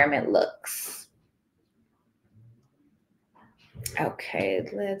environment looks. Okay,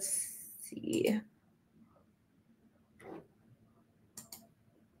 let's see.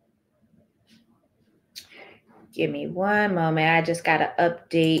 Give me one moment. I just got to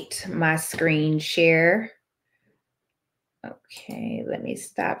update my screen share. Okay, let me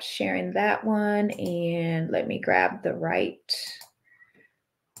stop sharing that one and let me grab the right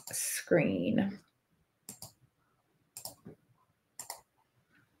screen.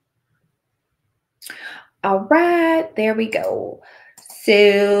 All right, there we go.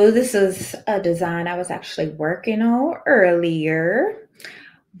 So this is a design I was actually working on earlier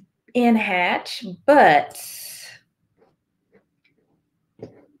in Hatch, but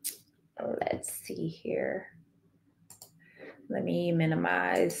let's see here. Let me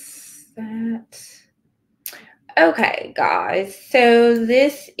minimize that. Okay, guys, so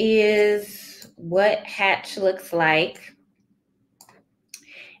this is what Hatch looks like.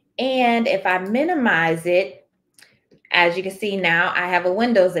 And if I minimize it, as you can see now, I have a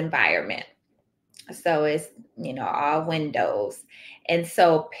Windows environment. So it's, all Windows. And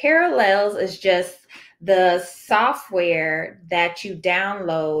so Parallels is just the software that you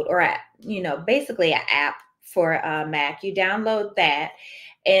download or, basically an app for Mac. You download that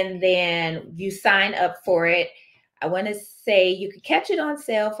and then you sign up for it. I want to say you could catch it on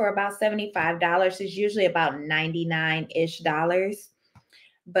sale for about $75. It's usually about 99-ish dollars.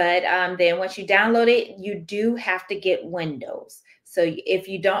 But then once you download it, you do have to get Windows. So if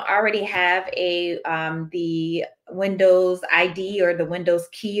you don't already have the Windows ID or the Windows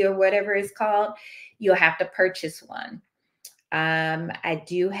key or whatever it's called, you'll have to purchase one. I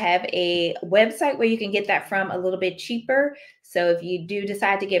do have a website where you can get that from a little bit cheaper. So if you do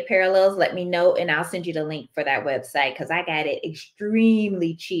decide to get Parallels, let me know and I'll send you the link for that website because I got it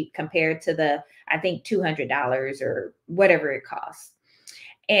extremely cheap compared to the, I think, $200 or whatever it costs.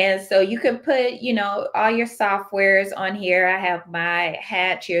 And so you can put, all your softwares on here. I have my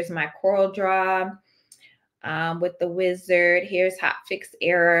Hatch. Here's my Coral Draw with the wizard. Here's Hotfix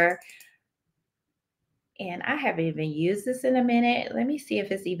Error. And I haven't even used this in a minute. Let me see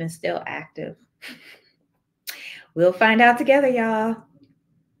if it's even still active. We'll find out together, y'all.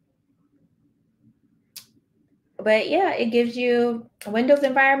 But yeah, it gives you a Windows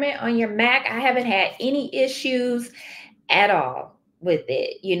environment on your Mac. I haven't had any issues at all with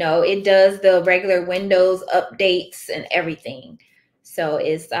it. It does the regular Windows updates and everything. So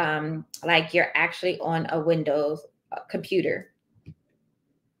it's like you're actually on a Windows computer.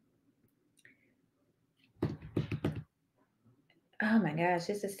 Oh my gosh,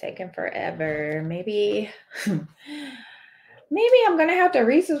 this is taking forever. Maybe I'm gonna have to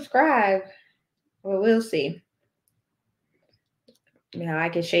resubscribe. Well, we'll see. I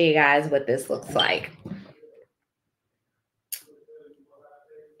can show you guys what this looks like.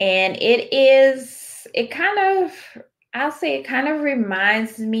 And I'll say it kind of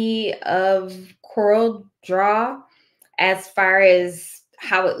reminds me of Coral Draw as far as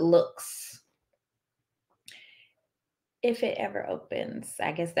how it looks. If it ever opens,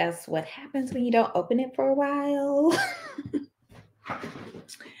 I guess that's what happens when you don't open it for a while.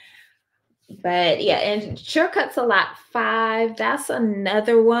 But yeah, and Shortcuts a Lot 5, that's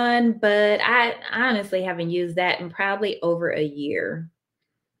another one, but I honestly haven't used that in probably over a year,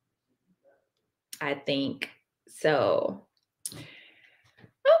 I think. So,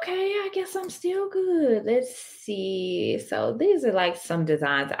 okay, I guess I'm still good. Let's see. So these are like some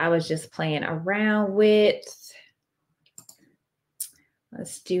designs I was just playing around with.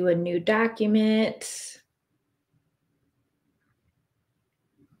 Let's do a new document.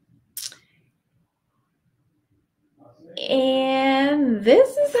 And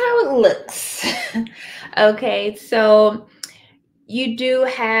this is how it looks. Okay, so you do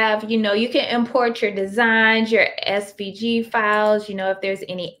have, you can import your designs, your SVG files, if there's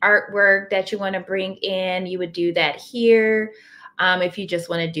any artwork that you want to bring in, you would do that here. If you just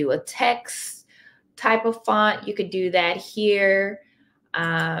want to do a text type of font, you could do that here.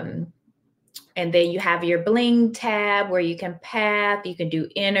 And then you have your Bling tab where you can path, you can do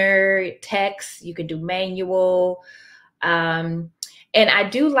inner text, you can do manual. And I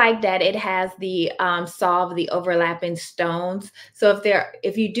do like that it has the solve the overlapping stones. So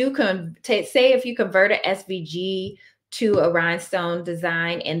if you do say if you convert a SVG to a rhinestone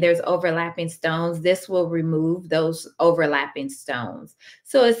design and there's overlapping stones, this will remove those overlapping stones.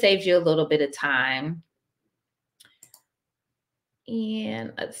 So it saves you a little bit of time.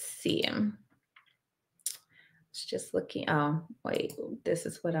 And let's see. It's just looking. Oh, wait, this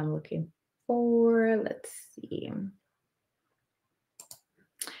is what I'm looking for. Let's see.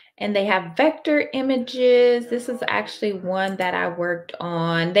 And they have vector images. This is actually one that I worked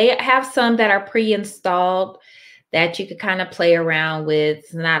on. They have some that are pre-installed that you could kind of play around with.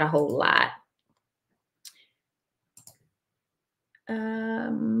 It's not a whole lot.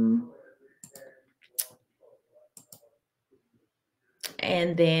 And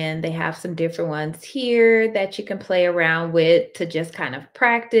then they have some different ones here that you can play around with to just kind of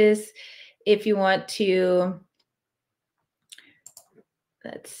practice if you want to.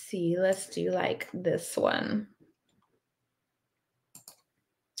 Let's see, let's do like this one.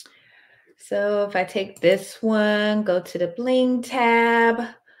 So if I take this one, go to the Bling tab,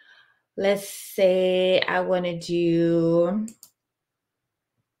 let's say I want to do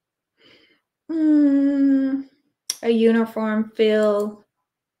a uniform fill.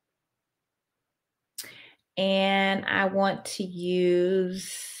 And I want to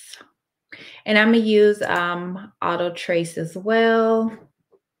use, and I'm going to use auto trace as well.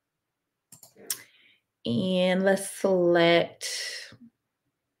 And let's select,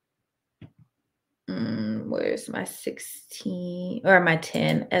 where's my 16 or my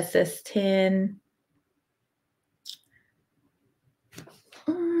 10, SS10.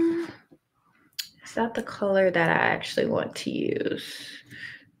 Is that the color that I actually want to use?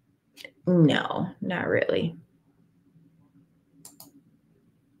 No, not really.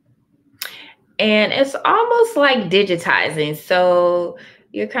 And it's almost like digitizing. So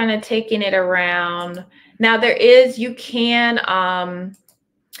you're kind of taking it around. Now there is, you can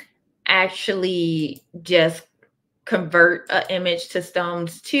actually just convert an image to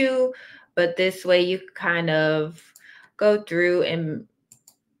stones too, but this way you kind of go through and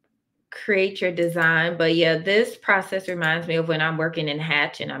create your design. But yeah, this process reminds me of when I'm working in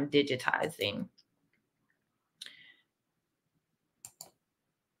Hatch and I'm digitizing.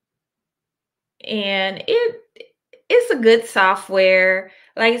 And it's a good software.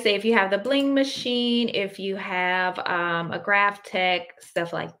 Like I say, if you have the Bling machine, if you have a Graph Tech,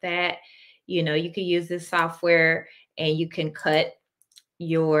 stuff like that, you know, you can use this software and you can cut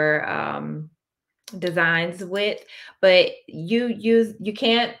your designs with, but you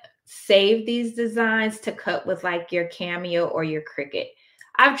can't save these designs to cut with like your Cameo or your Cricut.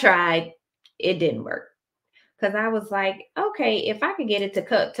 I've tried, it didn't work. Because I was like, okay, if I could get it to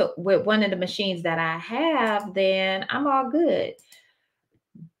cut to with one of the machines that I have, then I'm all good.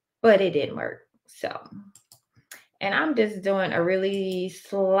 But it didn't work. So, and I'm just doing a really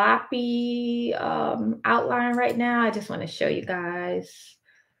sloppy outline right now. I just want to show you guys.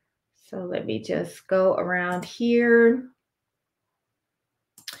 So let me just go around here,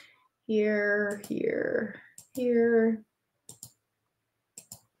 here, here, here,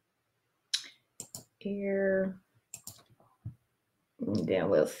 here. And then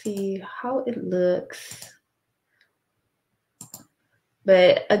we'll see how it looks.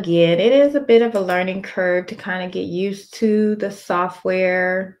 But again, it is a bit of a learning curve to kind of get used to the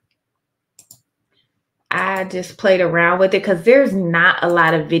software. I just played around with it because there's not a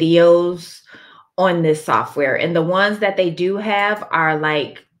lot of videos on this software. And the ones that they do have are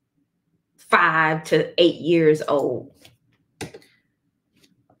like 5 to 8 years old.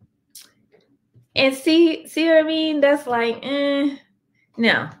 And see what I mean? That's like, no,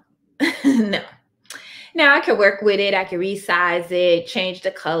 no. Now I could work with it. I could resize it, change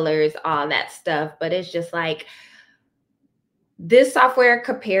the colors, all that stuff. But it's just like this software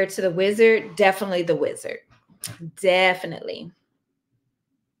compared to the Wizard, definitely the Wizard. Definitely.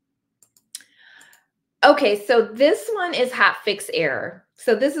 Okay, so this one is Hot Fix Error.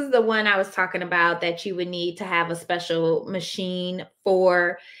 So this is the one I was talking about that you would need to have a special machine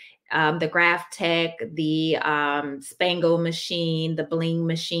for. The Graph Tech, the Spangle machine, the Bling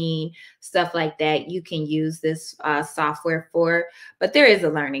machine, stuff like that. You can use this software for, but there is a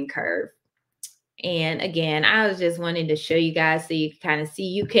learning curve. And again, I was just wanting to show you guys so you can kind of see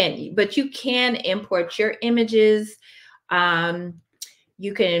you can import your images.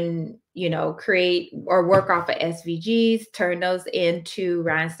 You can, you know, create or work off of SVGs, turn those into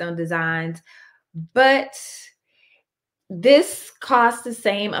rhinestone designs, but this costs the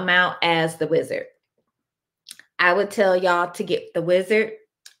same amount as the Wizard. I would tell y'all to get the Wizard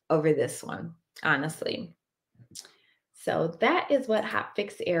over this one, honestly. So that is what Hot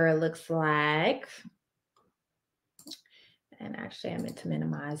Fix Error looks like. And actually, I meant to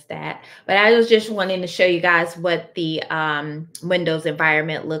minimize that. But I was just wanting to show you guys what the Windows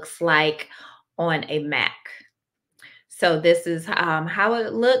environment looks like on a Mac. So this is how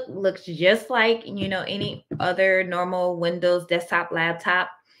it looks just like, you know, any other normal Windows desktop laptop.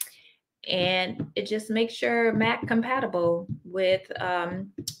 And it just makes sure Mac compatible with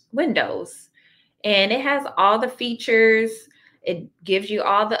Windows. And it has all the features It gives you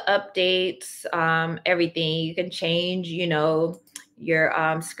all the updates, everything. You can change, you know, your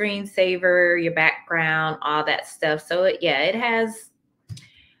screensaver, your background, all that stuff. So yeah, it has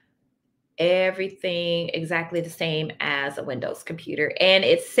everything exactly the same as a Windows computer, and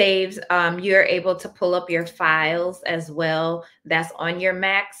it saves, you're able to pull up your files as well that's on your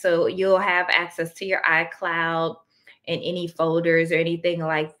Mac, so you'll have access to your iCloud and any folders or anything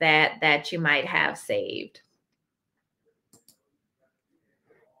like that that you might have saved.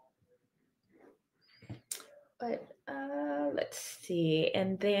 But let's see.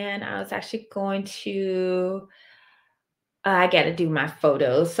 And then I was actually going to, I got to do my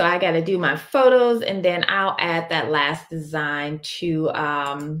photos. So I got to do my photos and then I'll add that last design to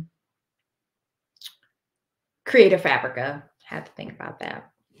create a Fabrica. Had to think about that.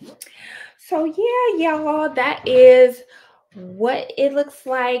 So yeah, y'all, that is what it looks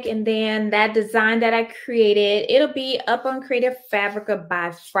like. And then that design that I created, it'll be up on Creative Fabrica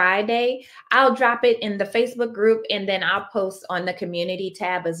by Friday. I'll drop it in the Facebook group and then I'll post on the community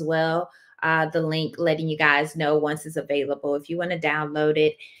tab as well, the link letting you guys know once it's available if you want to download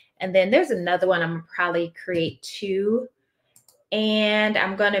it. And then there's another one I'm gonna probably create too. And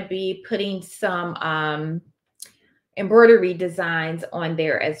I'm gonna be putting some embroidery designs on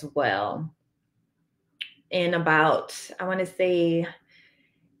there as well in about, I want to say,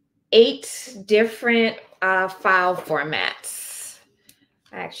 8 different file formats.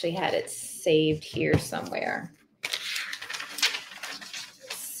 I actually had it saved here somewhere.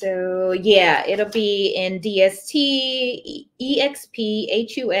 So yeah, it'll be in DST,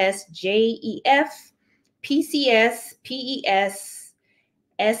 EXP, HUS, JEF, PCS, PES,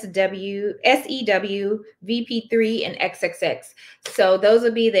 SW, SEW, VP3, and XXX. So those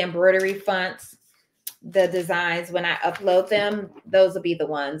will be the embroidery fonts. The designs, when I upload them, those will be the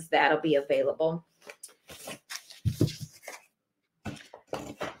ones that'll be available.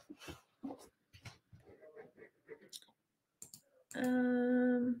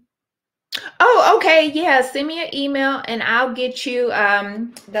 Oh, okay. Yeah, send me an email and I'll get you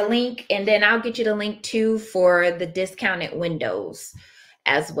the link, and then I'll get you the link too for the discounted windows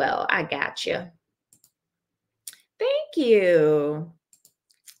as well. I got you. Thank you.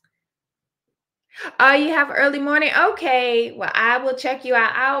 Oh, you have early morning? Okay. Well, I will check you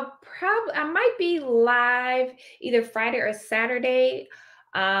out. I might be live either Friday or Saturday.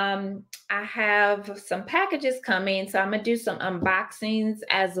 I have some packages coming, so I'm gonna do some unboxings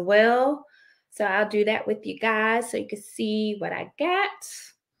as well. So I'll do that with you guys so you can see what I got.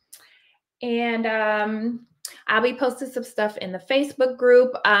 And I'll be posting some stuff in the Facebook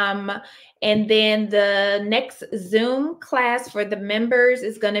group. And then the next Zoom class for the members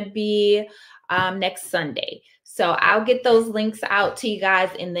is going to be next Sunday. So I'll get those links out to you guys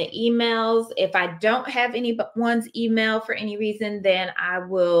in the emails. If I don't have anyone's email for any reason, then I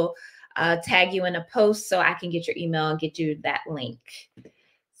will tag you in a post so I can get your email and get you that link.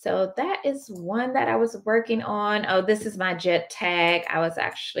 So that is one that I was working on. Oh, this is my jet tag. I was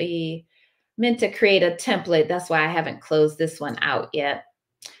actually meant to create a template. That's why I haven't closed this one out yet.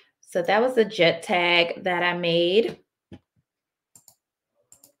 So that was a jet tag that I made.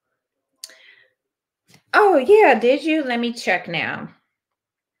 Oh, yeah. Did you? Let me check now.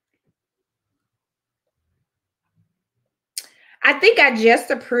 I think I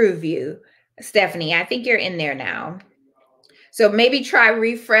just approved you, Stephanie. I think you're in there now. So maybe try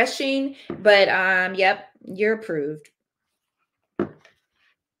refreshing, but yep, you're approved.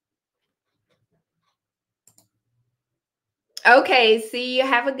 Okay, see you.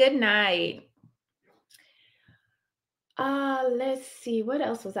 Have a good night. Let's see. What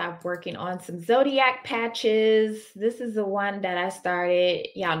else was I working on? Some zodiac patches. This is the one that I started.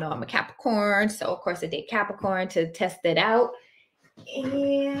 Y'all know I'm a Capricorn, so of course I did Capricorn to test it out.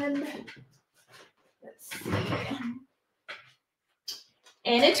 And let's see.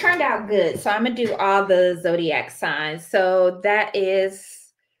 And it turned out good. So I'm gonna do all the zodiac signs. So that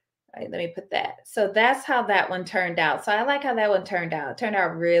is, let me put that. So that's how that one turned out. So I like how that one turned out. It turned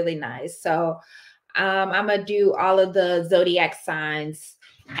out really nice. So I'm gonna do all of the zodiac signs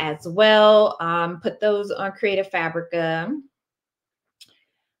as well. Put those on Creative Fabrica.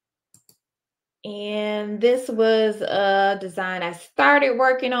 And this was a design I started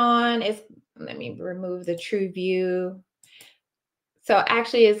working on. Let me remove the true view. So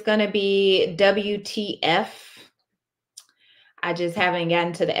actually it's gonna be WTF. I just haven't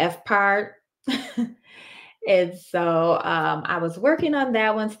gotten to the F part. And so I was working on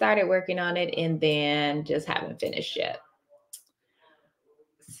that one, started working on it, and then just haven't finished yet.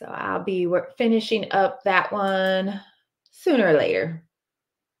 So I'll be finishing up that one sooner or later,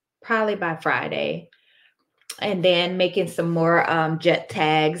 probably by Friday. and then making some more jet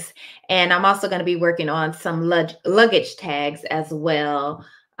tags. And I'm also going to be working on some luggage tags as well.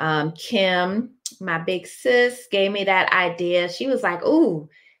 Kim, my big sis, gave me that idea. She was like, "Ooh,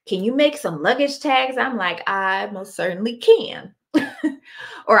 can you make some luggage tags?" I'm like, "I most certainly can."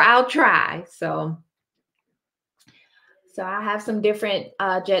 Or I'll try. So I have some different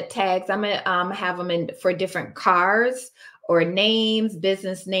jet tags. I'm gonna have them in for different cars or names,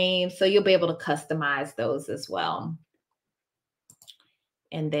 business names. So you'll be able to customize those as well.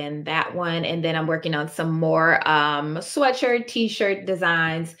 And then that one, and then I'm working on some more sweatshirt, t-shirt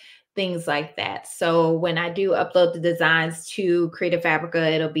designs, things like that. So when I do upload the designs to Creative Fabrica,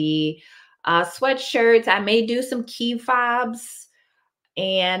 it'll be sweatshirts. I may do some key fobs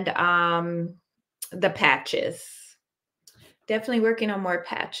and the patches. Definitely working on more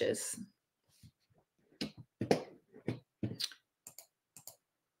patches.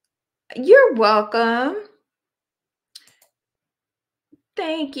 You're welcome.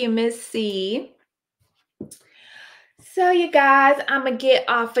 Thank you, Miss C. So, you guys, I'm gonna get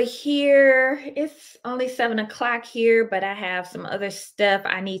off of here. It's only 7 o'clock here, but I have some other stuff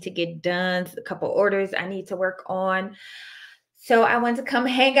I need to get done, a couple orders I need to work on. So, I want to come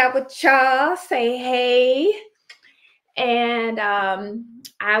hang out with y'all, say hey, and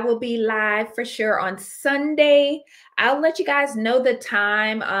I will be live for sure on Sunday. I'll let you guys know the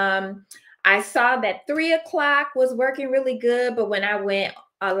time. I saw that 3 o'clock was working really good, but when I went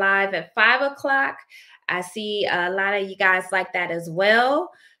live at 5 o'clock, I see a lot of you guys like that as well.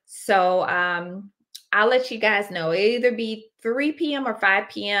 So I'll let you guys know. It'll either be 3 p.m. or 5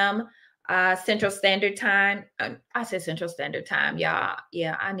 p.m. Central Standard Time. I said Central Standard Time, y'all.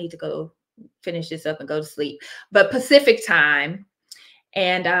 Yeah, I need to go finish this up and go to sleep. But Pacific Time.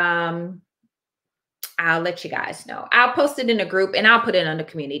 And I'll let you guys know. I'll post it in a group and I'll put it on the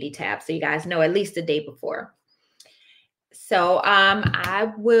community tab so you guys know at least the day before. So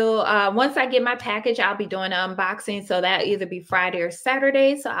I will, once I get my package, I'll be doing an unboxing. So that'll either be Friday or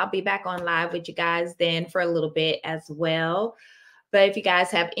Saturday. So I'll be back on live with you guys then for a little bit as well. But if you guys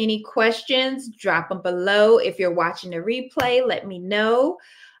have any questions, drop them below. If you're watching the replay, let me know.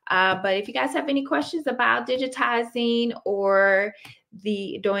 But if you guys have any questions about digitizing or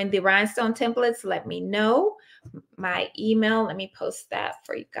doing the rhinestone templates, let me know. My email, let me post that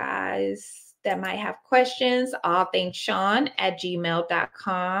for you guys that might have questions,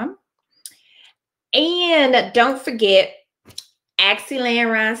 allthingssean@gmail.com. And don't forget,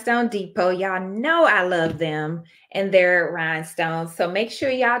 Axiland Rhinestone Depot. Y'all know I love them and their rhinestones. So make sure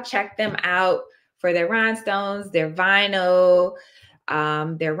y'all check them out for their rhinestones, their vinyl,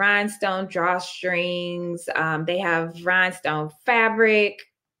 their rhinestone drawstrings. They have rhinestone fabric,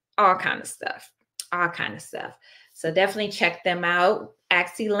 all kind of stuff, all kind of stuff. So definitely check them out,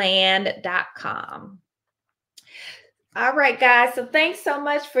 axiland.com. All right, guys. So thanks so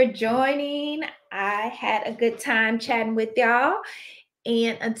much for joining. I had a good time chatting with y'all.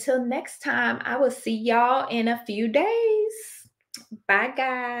 And until next time, I will see y'all in a few days. Bye,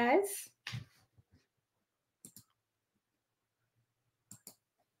 guys.